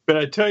 But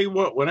I tell you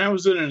what, when I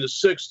was in the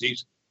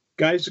 60s,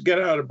 guys that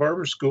got out of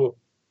barber school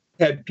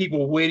had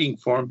people waiting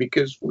for them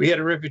because we had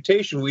a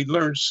reputation. We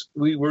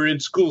were in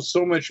school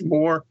so much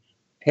more,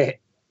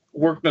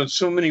 worked on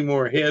so many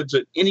more heads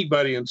than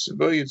anybody in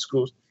civilian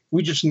schools.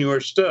 We just knew our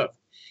stuff.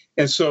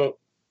 And so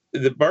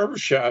the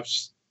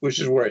barbershops, which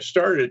is where I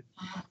started,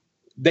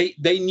 they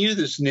knew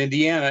this in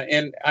Indiana.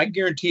 And I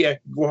guarantee I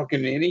could walk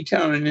into any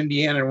town in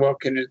Indiana and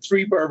walk into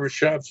 3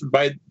 barbershops. And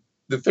by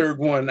the third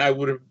one, I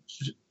would have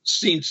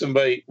seen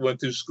somebody went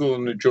through school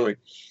in the joint.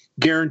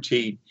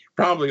 Guaranteed.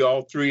 Probably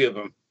all 3 of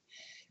them.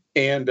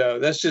 And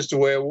that's just the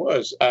way it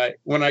was.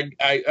 When I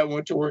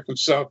went to work in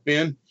South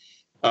Bend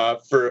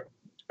for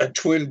a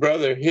twin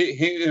brother.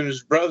 He and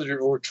his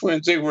brother were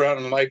twins. They were out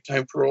on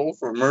lifetime parole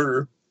for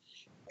murder,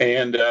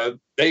 and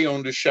they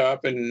owned a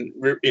shop in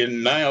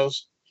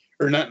Niles,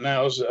 or not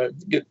Niles,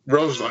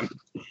 Roseland.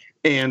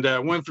 And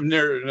went from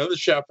there to another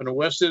shop in the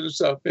west end of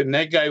South Bend. And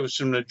that guy was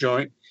from the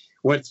joint.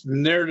 Went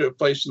from there to a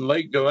place in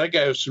Lakeville. That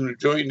guy was from the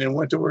joint, and then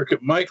went to work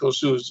at Michael's,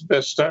 who was the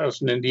best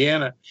stylist in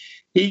Indiana.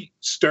 He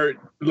started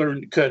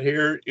learning to cut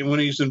hair when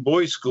he was in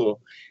boys' school,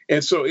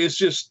 and so it's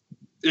just.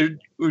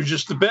 We're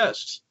just the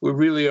best. We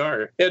really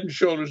are. Head and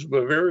shoulders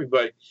above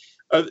everybody.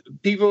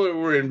 People that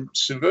were in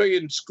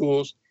civilian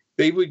schools,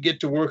 they would get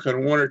to work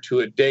on 1 or 2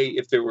 a day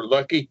if they were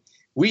lucky.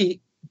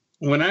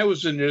 When I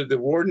was in there, the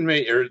warden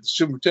made, or the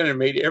superintendent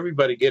made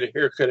everybody get a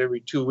haircut every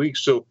 2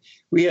 weeks. So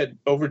we had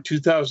over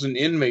 2,000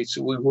 inmates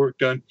that we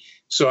worked on.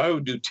 So I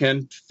would do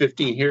 10,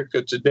 15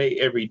 haircuts a day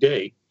every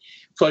day.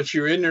 Plus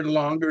you're in there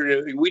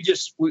longer.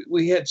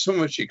 We had so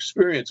much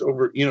experience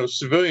over,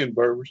 civilian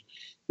barbers.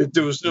 That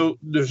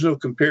there's no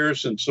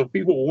comparison. So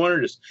people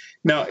wanted us.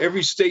 Now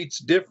every state's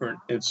different,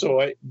 and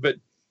but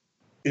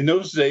in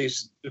those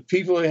days, the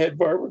people that had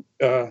barber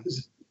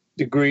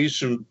degrees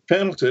from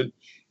Pendleton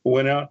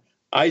went out.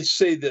 I'd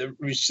say the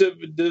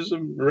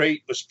recidivism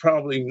rate was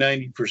probably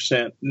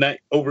 90%,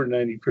 over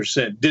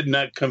 90%. Did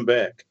not come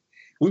back.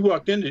 We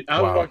walked into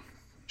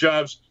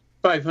jobs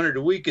 500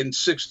 a week in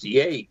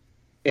 '68,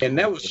 and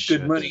that was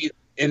good money.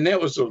 And that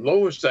was the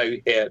lowest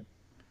I had.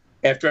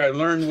 After I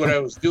learned what I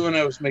was doing,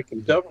 I was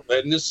making double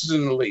that, and this is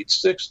in the late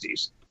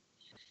 60s.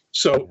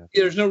 So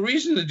there's no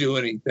reason to do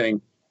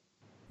anything.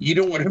 You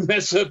don't want to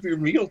mess up your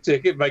meal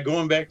ticket by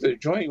going back to the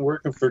joint and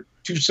working for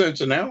 2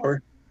 cents an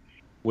hour.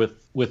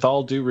 With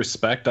all due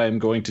respect, I'm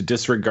going to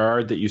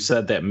disregard that you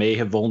said that may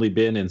have only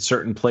been in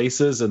certain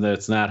places and that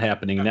it's not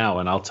happening now.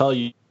 And I'll tell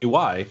you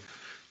why.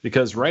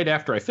 Because right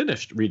after I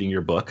finished reading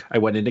your book, I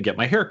went in to get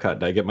my hair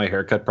cut. I get my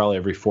hair cut probably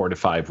every 4 to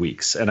 5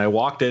 weeks. And I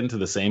walked into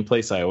the same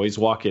place I always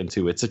walk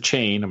into. It's a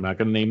chain. I'm not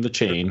going to name the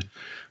chain.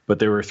 But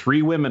there were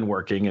 3 women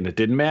working, and it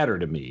didn't matter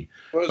to me.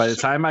 By the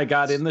time I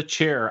got in the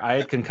chair, I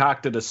had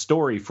concocted a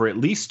story for at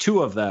least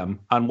 2 of them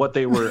on what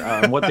they were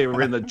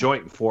in the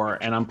joint for,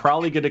 and I'm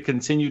probably going to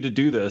continue to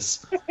do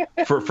this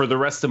for the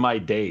rest of my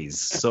days.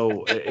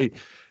 So,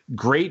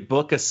 great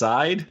book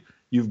aside,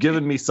 you've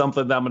given me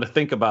something that I'm going to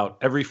think about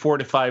every 4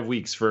 to 5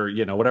 weeks for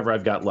whatever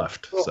I've got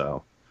left.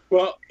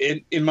 Well,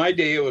 in my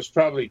day, it was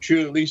probably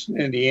true, at least in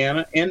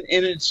Indiana, and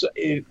it's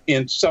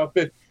in South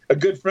Bend. A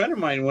good friend of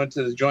mine went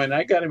to the joint.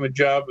 I got him a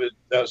job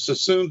at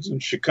Sassoon's in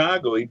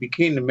Chicago. He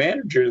became the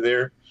manager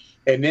there,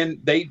 and then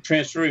they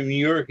transferred him to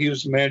New York. He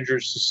was the manager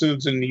of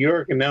Sassoon's in New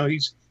York, and now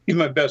he's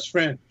my best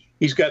friend.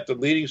 He's got the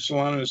leading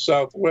salon in the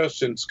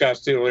Southwest in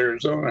Scottsdale,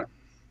 Arizona,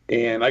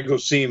 and I go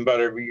see him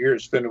about every year,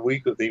 spend a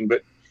week with him.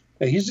 But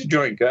he's a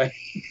joint guy.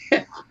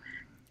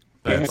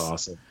 That's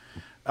awesome.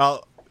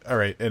 All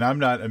right, and I'm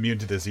not immune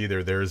to this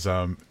either. There's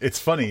it's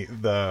funny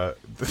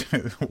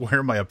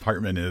where my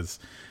apartment is.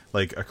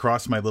 Like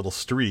across my little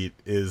street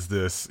is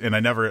this, and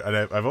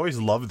I've always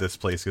loved this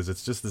place because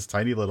it's just this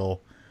tiny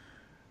little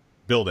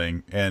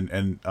building,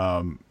 and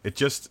it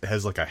just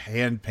has like a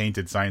hand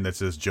painted sign that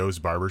says Joe's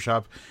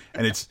Barbershop,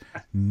 and it's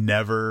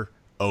never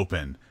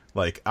open.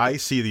 Like I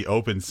see the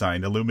open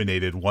sign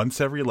illuminated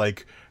once every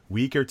like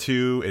week or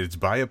two, and it's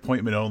by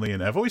appointment only,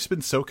 and I've always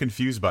been so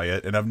confused by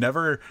it, and I've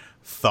never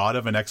thought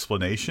of an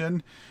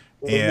explanation.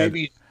 Well, and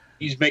maybe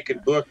he's making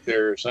book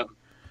there or something.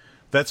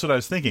 That's what I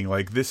was thinking.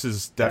 Like, this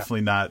is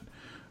definitely not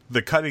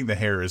the cutting the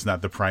hair is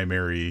not the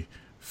primary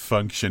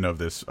function of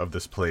this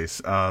place.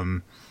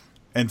 And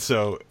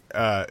so,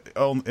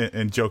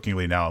 and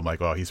jokingly now I'm like,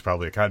 oh, he's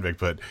probably a convict,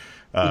 but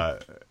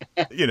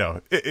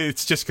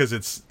it's just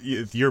because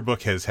your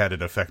book has had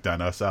an effect on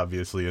us,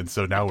 obviously, and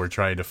so now we're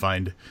trying to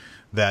find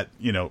that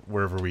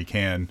wherever we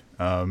can.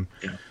 But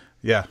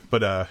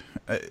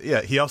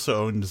he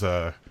also owns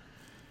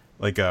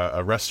like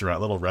a restaurant,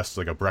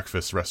 like a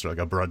breakfast restaurant,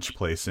 like a brunch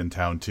place in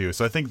town too.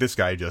 So I think this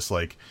guy just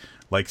like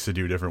likes to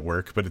do different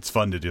work, but it's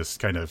fun to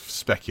just kind of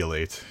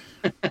speculate.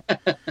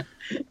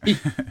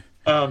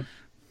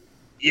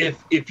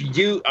 If you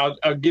do,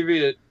 I'll give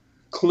you a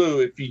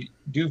clue. If you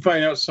do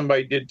find out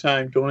somebody did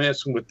time, don't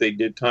ask them what they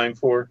did time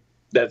for.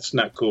 That's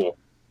not cool.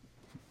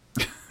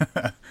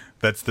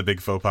 That's the big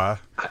faux pas.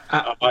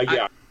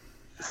 Yeah.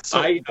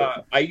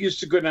 I used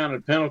to go down to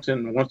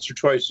Pendleton once or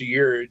twice a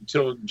year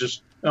until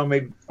just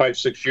maybe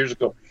 5-6 years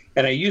ago,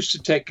 and I used to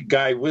take a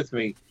guy with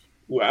me.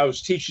 I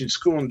was teaching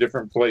school in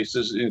different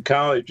places in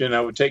college, and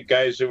I would take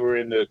guys that were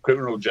into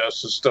criminal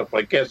justice, stuff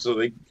like that, so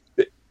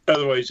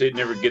otherwise they'd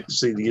never get to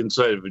see the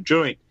inside of a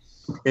joint.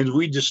 And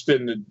we just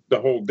spend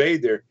the whole day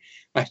there.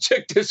 I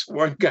took this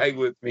one guy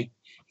with me.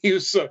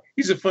 He's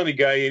a funny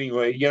guy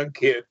anyway, young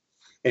kid,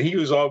 and he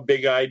was all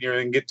big-eyed and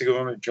everything, get to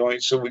go in a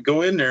joint. So we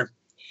go in there,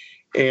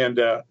 and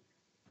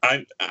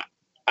I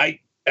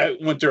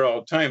went there all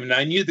the time, and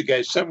I knew the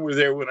guys. Some were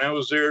there when I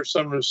was there,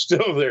 some were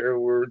still there,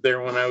 were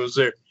there when I was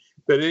there.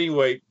 But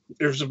anyway,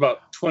 there's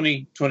about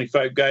 20,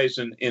 25 guys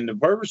in the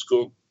barber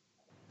school,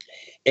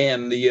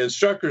 and the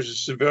instructor's a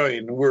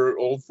civilian. We're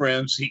old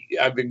friends.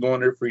 I've been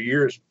going there for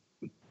years.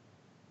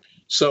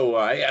 So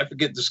I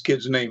forget this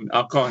kid's name.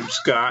 I'll call him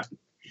Scott.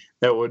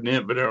 That wasn't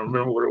it, but I don't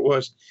remember what it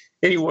was.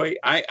 Anyway,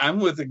 I'm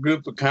with a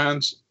group of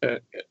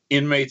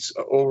inmates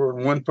over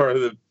in one part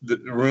of the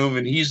room,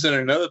 and he's in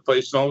another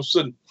place, and all of a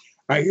sudden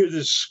I hear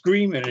this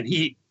screaming, and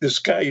this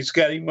guy, he's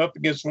got him up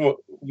against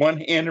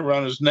one hand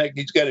around his neck.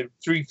 He's got him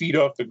 3 feet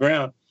off the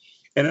ground.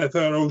 And I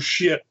thought, oh,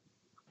 shit.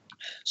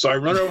 So I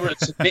run over and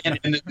said, man,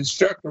 and the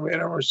instructor ran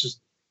over and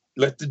says,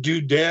 let the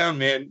dude down,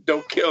 man.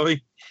 Don't kill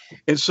him.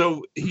 And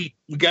so we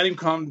got him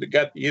calmed,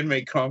 got the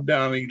inmate calmed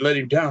down, and he let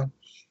him down.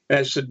 And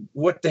I said,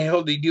 what the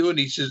hell did he do? And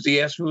he says, he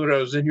asked me what I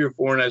was in here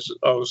for. And I said,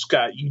 oh,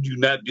 Scott, you do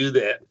not do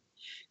that,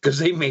 because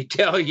they may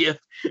tell you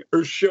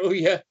or show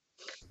you.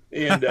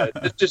 And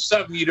it's just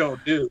something you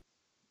don't do.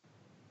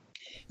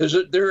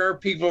 There are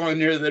people in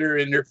there that are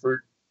in there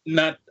for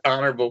not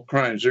honorable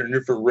crimes. They're in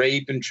there for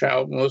rape and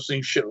child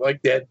molesting, shit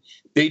like that.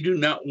 They do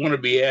not want to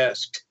be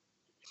asked.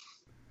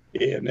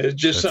 And it's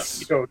just something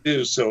you don't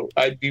do. So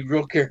I'd be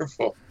real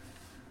careful.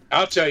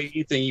 I'll tell you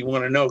anything you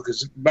want to know,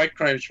 because my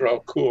crimes are all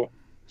cool.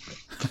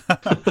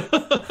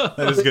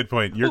 That is a good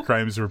point. Your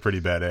crimes were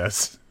pretty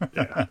badass.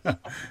 Yeah.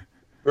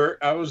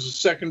 I was a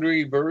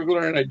secondary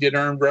burglar, and I did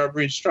armed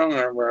robbery and strong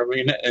arm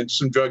robbery and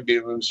some drug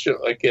dealing and shit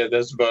like that.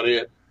 That's about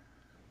it.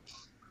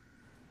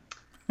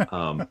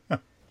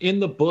 In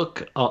the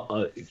book,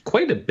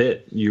 quite a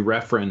bit you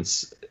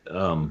reference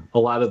a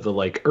lot of the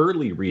like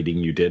early reading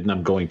you did, and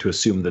I'm going to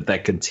assume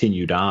that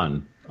continued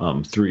on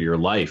through your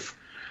life.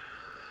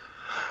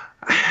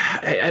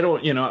 I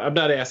don't, I'm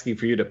not asking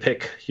for you to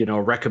pick,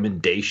 a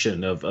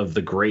recommendation of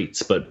the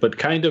greats, but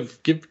kind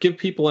of give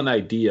people an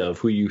idea of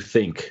who you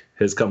think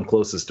has come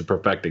closest to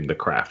perfecting the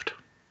craft.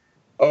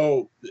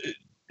 Oh,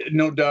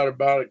 no doubt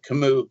about it.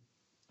 Camus.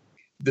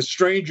 The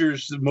Stranger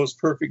is the most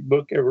perfect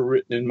book ever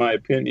written, in my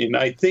opinion.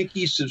 I think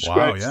he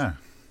subscribes to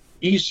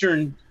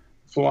Eastern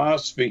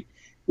philosophy,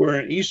 where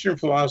in Eastern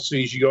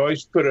philosophies you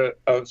always put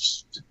a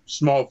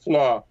small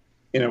flaw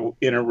in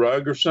a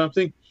rug or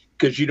something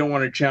because you don't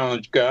want to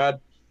challenge God.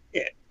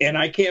 And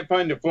I can't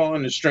find a flaw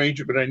in The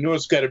Stranger, but I know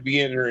it's got to be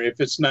in there. If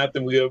it's not,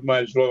 then we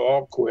might as well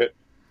all quit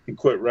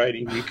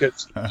writing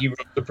because he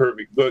wrote the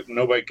perfect book and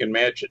nobody can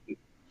match it.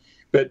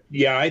 But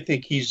yeah, I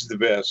think he's the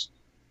best.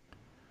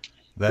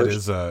 That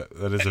is a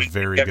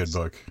very good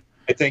book.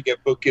 I think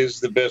that book is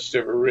the best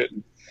ever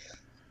written.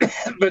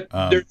 But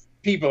there's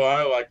people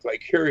I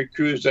like Harry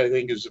Crews. I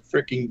think was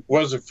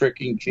a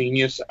freaking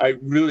genius. I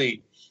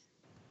really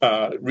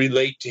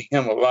relate to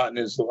him a lot in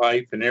his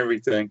life and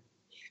everything,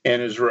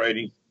 and his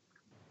writing.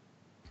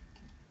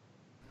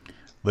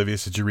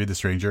 Livius, did you read The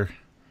Stranger?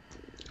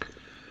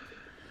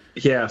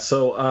 Yeah.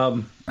 So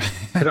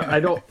I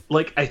don't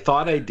like. I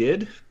thought I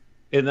did,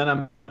 and then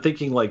I'm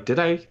thinking like, did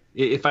I?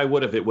 If I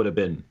would have, it would have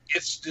been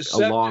a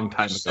long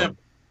time ago.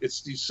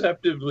 It's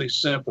deceptively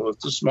simple.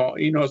 It's a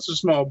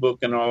small book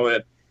and all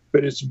that,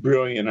 but it's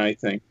brilliant. I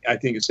think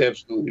it's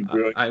absolutely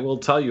brilliant. I will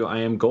tell you, I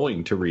am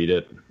going to read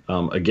it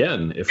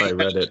again if I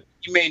read it.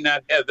 You may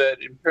not have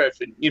that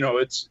impression.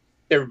 It's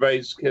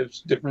everybody's has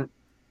different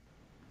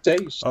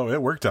tastes. Oh,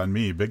 it worked on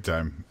me big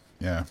time.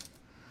 Yeah,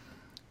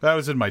 I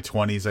was in my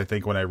 20s, I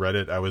think, when I read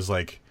it. I was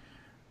like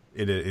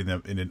in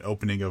an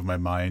opening of my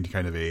mind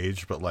kind of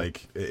age, but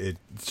like it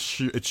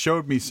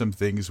showed me some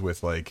things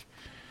with like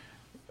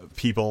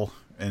people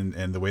and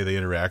the way they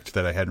interact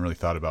that I hadn't really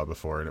thought about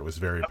before, and it was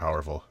very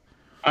powerful.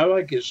 I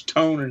like his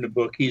tone in the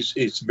book.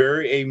 It's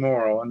very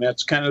amoral, and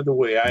that's kind of the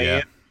way I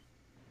am.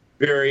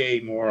 Very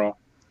amoral.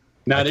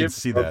 I can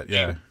see that,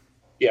 yeah.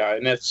 Yeah,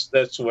 and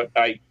that's what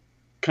I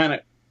kind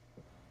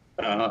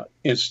of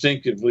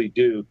instinctively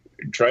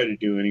try to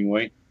do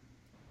anyway.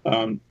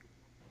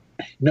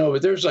 No,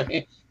 but there's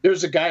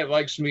a guy who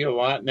likes me a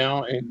lot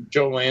now, and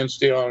Joe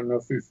Lansdale. I don't know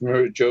if you're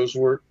familiar with Joe's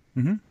work.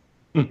 Mm-hmm.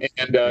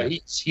 And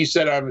he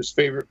said I'm his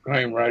favorite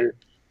crime writer,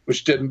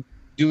 which didn't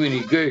do any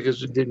good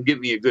because it didn't give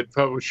me a good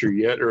publisher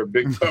yet or a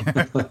big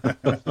publisher.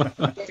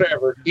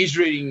 Whatever. He's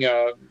reading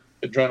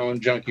Adrenaline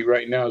Junkie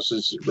right now.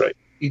 Says right.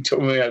 He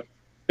told me I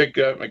picked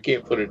it up and I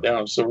can't put it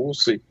down. So we'll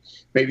see.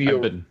 Maybe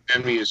you'll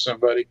send me to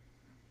somebody.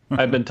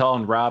 I've been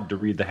telling Rob to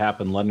read the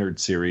Hap and Leonard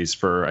series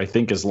for I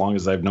think as long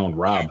as I've known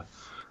Rob.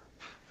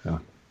 Yeah.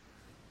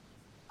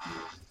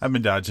 I've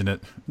been dodging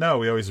it. No,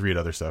 we always read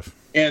other stuff.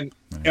 And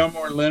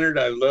Elmore Leonard,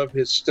 I love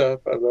his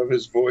stuff. I love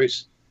his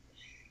voice.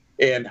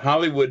 And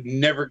Hollywood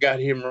never got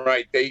him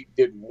right. They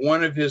did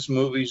one of his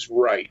movies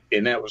right,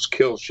 and that was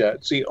Kill Shot.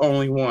 It's the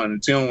only one.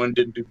 It's the only one that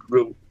didn't do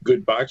real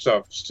good box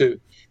office, too.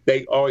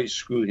 They always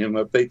screw him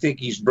up. They think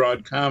he's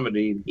broad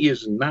comedy, and he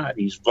is not.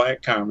 He's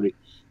black comedy.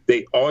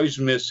 They always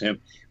miss him.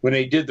 When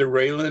they did the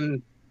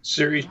Raylan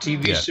series,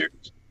 TV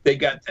series, they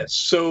got that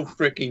so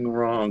freaking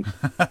wrong.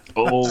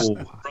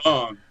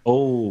 Wrong.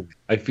 Oh,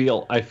 I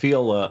feel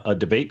a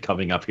debate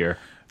coming up here.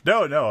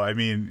 No. I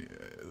mean,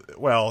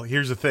 well,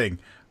 here's the thing.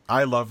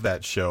 I love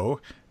that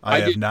show. I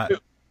have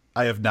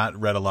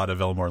not read a lot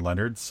of Elmore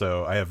Leonard,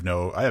 so I have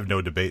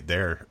no debate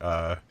there.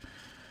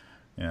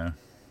 Yeah.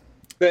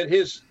 But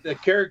the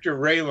character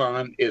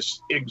Raylan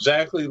is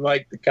exactly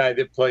like the guy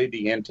that played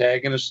the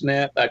antagonist in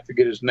that. I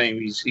forget his name.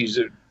 He's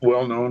a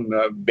well-known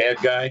bad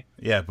guy.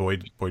 Yeah,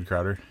 Boyd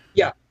Crowder.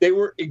 Yeah, they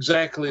were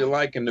exactly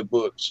alike in the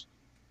books.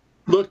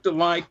 Looked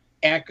alike,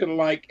 acted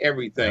alike,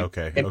 everything.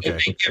 Okay. And they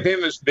give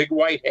him this big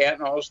white hat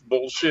and all this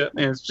bullshit.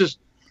 And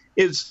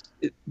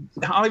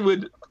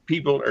Hollywood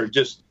people are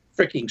just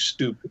freaking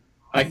stupid.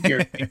 I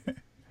guarantee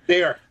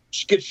they are.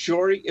 Get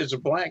Shorty is a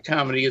black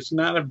comedy. It's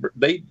not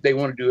they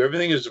want to do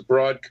everything as a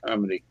broad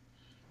comedy,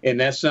 and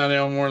that's not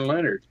Elmore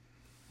Leonard.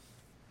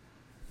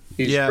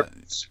 He's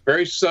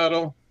very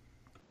subtle.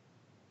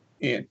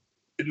 And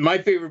my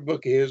favorite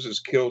book of his is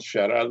Kill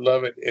Shot. I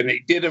love it, and they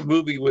did a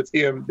movie with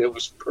him that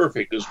was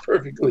perfect. It was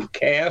perfectly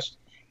cast,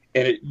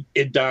 and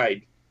it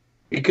died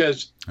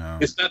because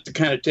it's not the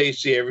kind of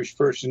taste the average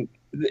person.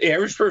 The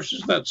average person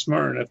is not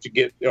smart enough to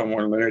get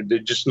Elmore Leonard. They're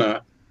just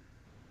not.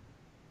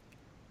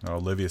 Oh,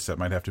 Livius, that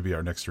might have to be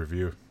our next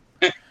review.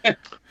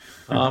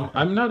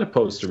 I'm not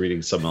opposed to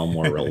reading some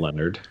Elmore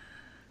Leonard.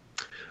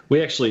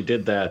 We actually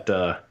did that.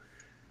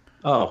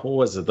 What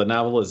was it? The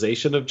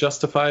novelization of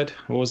Justified?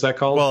 What was that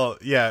called? Well,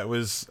 yeah, it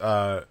was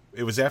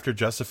after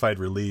Justified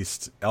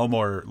released.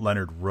 Elmore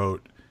Leonard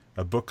wrote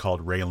a book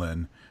called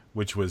Raylan,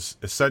 which was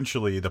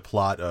essentially the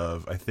plot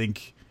of, I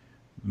think,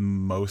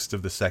 most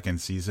of the second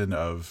season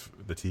of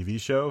the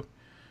TV show.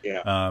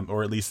 Yeah.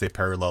 Or at least they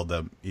paralleled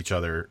each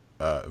other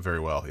very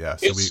well. Yeah.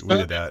 So we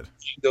did that.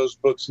 Those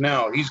books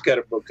now. He's got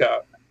a book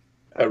out,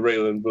 a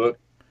Raylan book.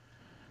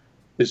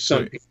 His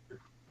son. Wait.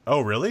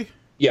 Oh, really?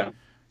 Yeah.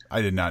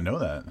 I did not know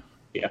that.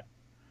 Yeah.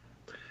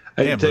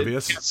 Damn,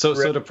 Livius.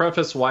 So to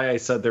preface why I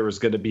said there was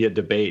going to be a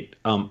debate,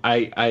 I'm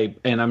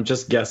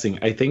just guessing.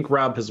 I think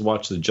Rob has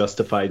watched the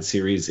Justified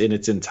series in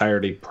its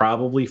entirety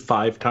probably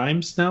 5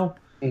 times now.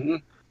 Mm-hmm.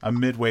 I'm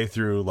midway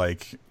through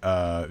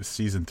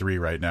season 3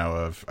 right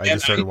now. I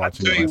just started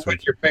watching it last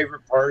week. Your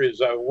favorite part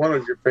is one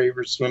of your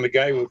favorites when the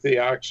guy with the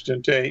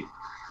oxygen tank.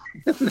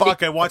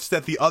 Fuck! I watched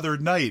that the other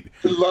night.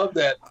 I love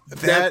that.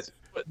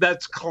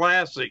 That's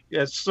classic.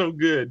 That's so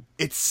good.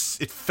 It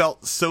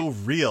felt so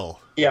real.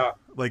 Yeah.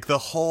 Like the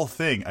whole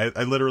thing.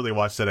 I literally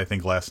watched that, I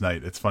think, last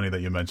night. It's funny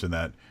that you mentioned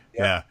that.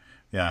 Yeah,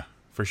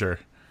 for sure.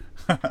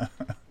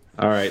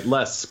 All right,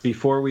 Les,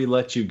 before we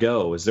let you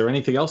go, is there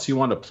anything else you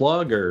want to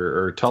plug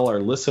or tell our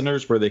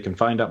listeners where they can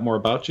find out more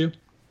about you?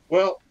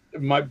 Well,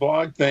 my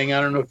blog thing,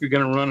 I don't know if you're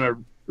going to run a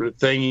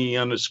thingy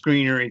on the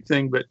screen or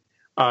anything, but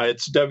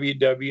it's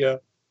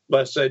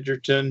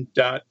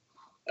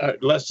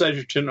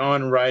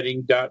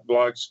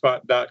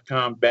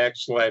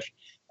lesedgertononwriting.blogspot.com/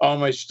 all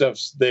my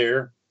stuff's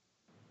there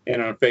and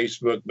on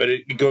Facebook, but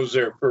it goes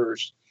there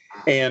first.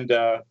 And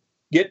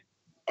get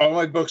all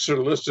my books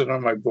are listed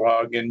on my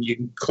blog, and you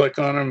can click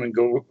on them and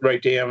go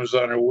right to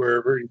Amazon or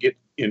wherever and get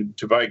in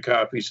to buy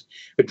copies.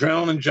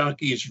 Adrenaline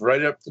Junkies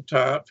right up the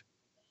top.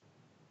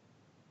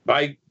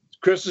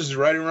 Christmas is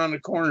right around the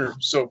corner,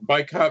 so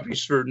buy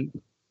copies for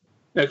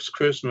next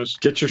Christmas.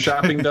 Get your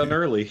shopping done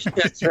early.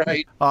 That's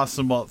right.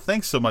 Awesome. Well,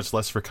 thanks so much,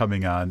 Les, for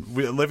coming on.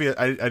 Olivia,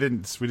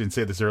 we didn't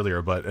say this earlier,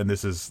 and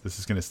this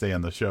is going to stay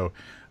on the show.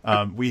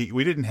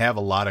 We didn't have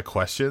a lot of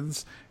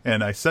questions,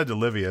 and I said to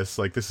Livius,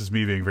 this is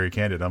me being very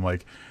candid. I'm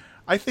like,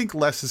 I think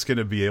Les is going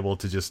to be able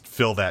to just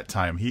fill that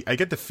time. I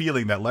get the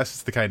feeling that Les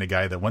is the kind of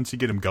guy that once you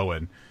get him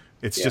going,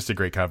 it's just a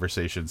great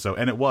conversation.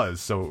 And it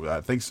was.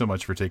 So thanks so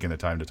much for taking the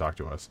time to talk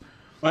to us.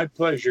 My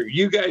pleasure.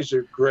 You guys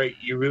are great.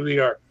 You really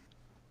are.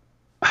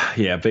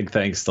 Yeah, big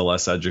thanks to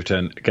Les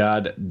Edgerton.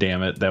 God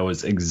damn it. That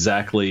was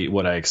exactly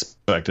what I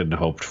expected and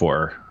hoped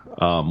for.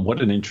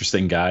 What an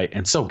interesting guy,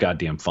 and so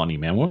goddamn funny,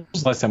 man. When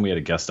was the last time we had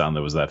a guest on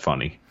that was that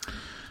funny?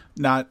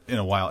 Not in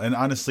a while. And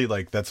honestly,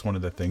 that's one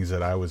of the things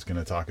that I was going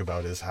to talk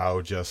about is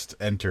how just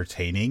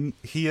entertaining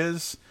he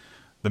is.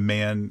 The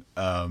man,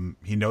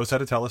 he knows how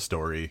to tell a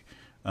story,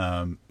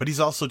 but he's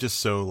also just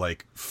so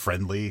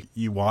friendly.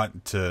 You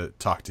want to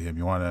talk to him.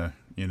 You want to,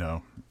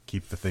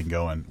 keep the thing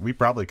going. We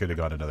probably could have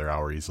gone another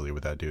hour easily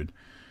with that dude.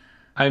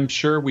 I'm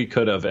sure we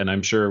could have, and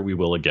I'm sure we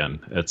will again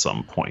at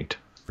some point.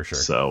 For sure.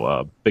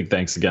 So big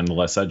thanks again to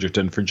Les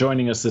Edgerton for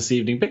joining us this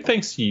evening. Big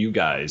thanks to you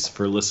guys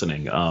for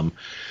listening.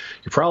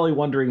 You're probably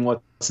wondering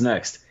what's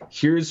next.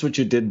 Here's what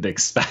you didn't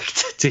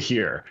expect to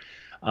hear.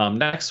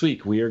 Next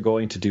week, we are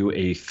going to do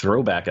a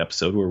throwback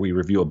episode where we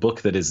review a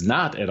book that is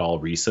not at all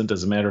recent.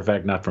 As a matter of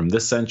fact, not from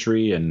this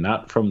century and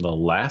not from the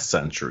last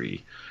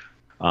century.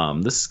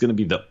 This is going to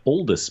be the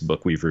oldest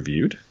book we've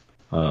reviewed,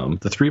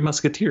 The Three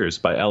Musketeers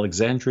by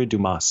Alexandre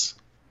Dumas.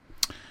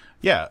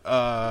 Yeah,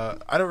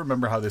 I don't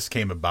remember how this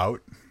came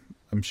about.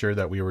 I'm sure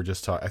that we were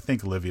just talking. I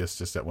think Livius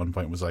just at one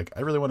point was like, I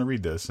really want to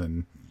read this,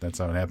 and that's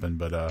how it happened.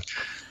 But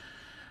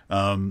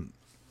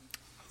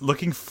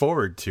looking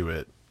forward to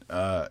it.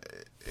 I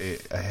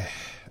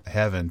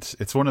haven't.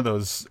 It's one of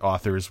those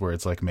authors where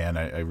it's like, man,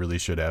 I really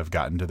should have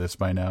gotten to this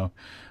by now.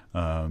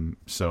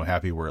 So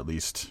happy we're at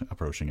least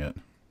approaching it.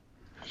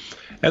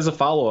 As a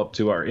follow-up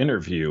to our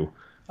interview,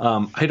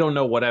 I don't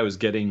know what I was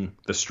getting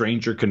The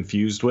Stranger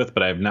confused with,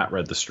 but I have not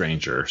read The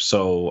Stranger.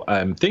 So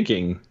I'm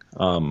thinking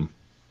The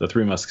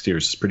Three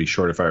Musketeers is pretty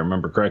short, if I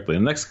remember correctly.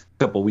 In the next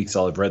couple of weeks,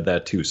 I'll have read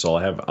that too. So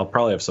I'll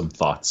probably have some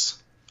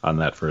thoughts on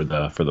that for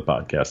the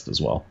podcast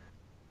as well.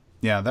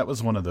 Yeah, that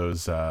was one of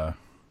those. That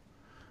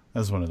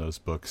was one of those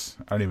books.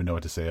 I don't even know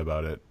what to say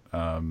about it.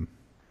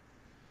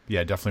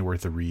 Yeah, definitely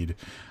worth a read.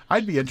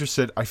 I'd be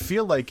interested. I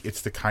feel like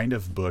it's the kind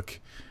of book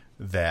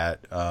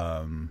that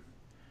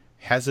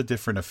has a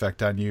different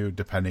effect on you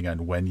depending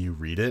on when you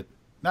read it.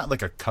 Not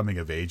like a coming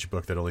of age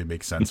book that only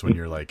makes sense when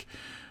you're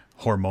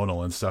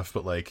hormonal and stuff,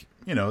 but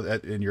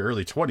in your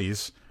early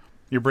 20s,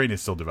 your brain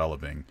is still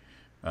developing.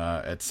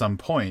 At some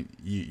point,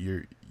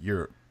 you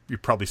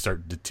probably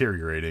start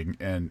deteriorating,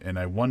 and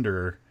I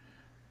wonder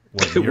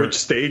which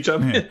stage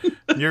I'm in.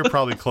 You're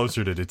probably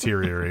closer to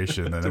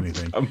deterioration than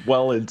anything. I'm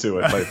well into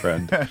it, my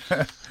friend.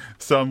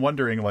 So I'm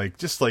wondering,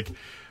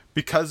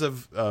 because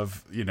of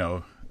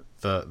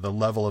the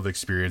level of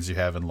experience you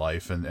have in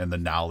life and the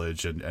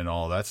knowledge and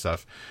all that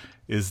stuff,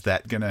 is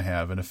that going to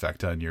have an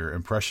effect on your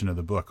impression of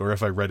the book? Or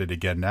if I read it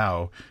again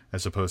now,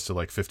 as opposed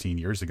to 15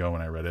 years ago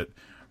when I read it,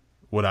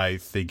 would I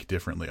think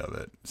differently of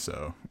it?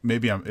 So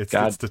maybe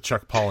it's the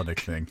Chuck Palahniuk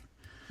thing.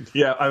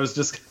 Yeah, I was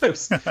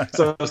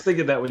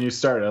thinking that when you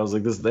started, I was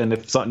like, this. And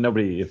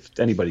if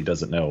anybody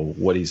doesn't know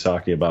what he's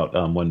talking about,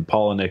 when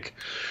Palahniuk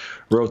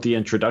wrote the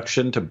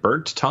introduction to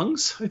Burnt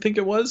Tongues, I think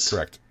it was.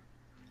 Correct.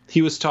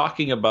 He was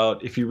talking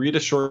about if you read a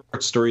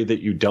short story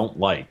that you don't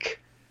like,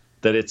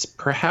 that it's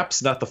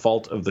perhaps not the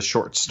fault of the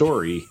short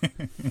story.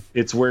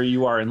 It's where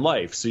you are in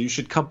life. So you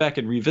should come back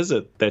and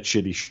revisit that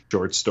shitty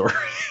short story.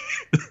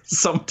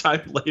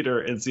 sometime later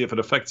and see if it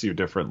affects you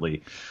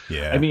differently.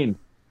 Yeah. I mean,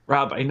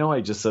 Rob, I know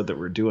I just said that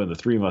we're doing the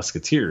Three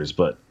Musketeers,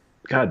 but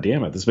God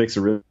damn it, this makes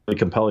a really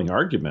compelling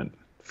argument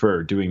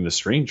for doing The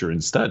Stranger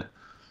instead.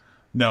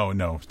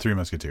 No, Three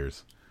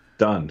Musketeers.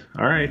 Done.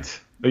 All right. Yeah.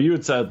 But you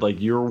had said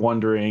like you were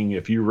wondering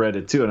if you read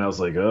it too, and I was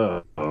like,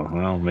 oh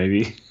well,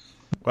 maybe.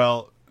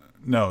 Well,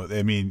 no,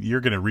 I mean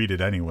you're going to read it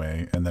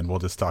anyway, and then we'll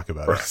just talk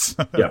about it.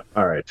 Yeah.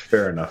 All right.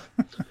 Fair enough.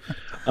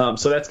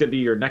 So that's going to be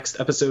your next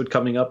episode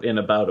coming up in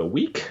about a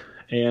week,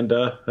 and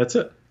that's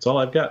it. That's all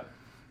I've got.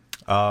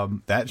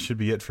 That should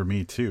be it for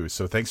me too.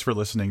 So thanks for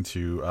listening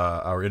to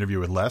our interview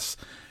with Les.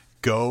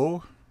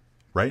 Go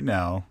right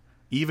now,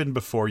 even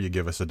before you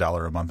give us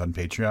 $1 a month on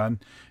Patreon,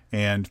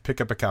 and pick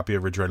up a copy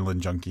of Adrenaline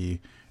Junkie.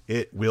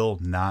 It will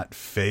not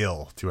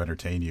fail to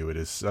entertain you. It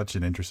is such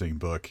an interesting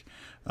book.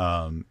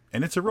 And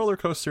it's a roller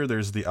coaster.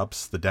 There's the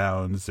ups, the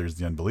downs, there's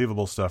the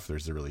unbelievable stuff,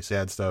 there's the really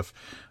sad stuff.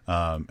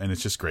 And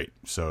it's just great.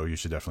 So you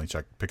should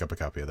definitely pick up a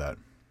copy of that.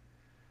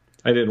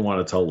 I didn't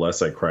want to tell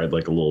Les I cried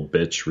like a little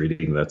bitch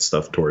reading that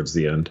stuff towards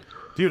the end.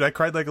 Dude, I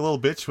cried like a little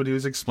bitch when he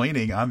was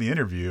explaining on the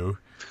interview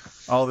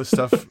all this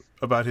stuff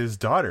about his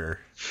daughter.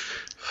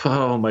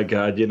 Oh my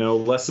God.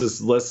 Les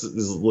is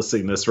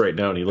listening to this right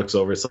now and he looks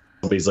over at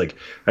somebody's like,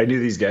 I knew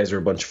these guys were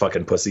a bunch of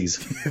fucking pussies.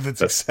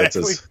 That's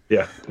exactly.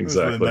 Yeah,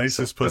 exactly. The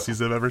nicest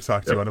pussies I've ever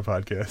talked to on a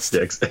podcast.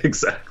 Yeah,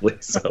 exactly.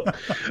 So,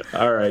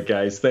 all right,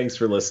 guys, thanks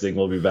for listening.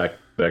 We'll be back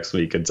next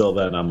week. Until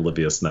then, I'm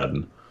Olivia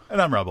Snedden.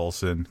 And I'm Rob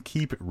Olson.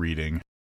 Keep reading.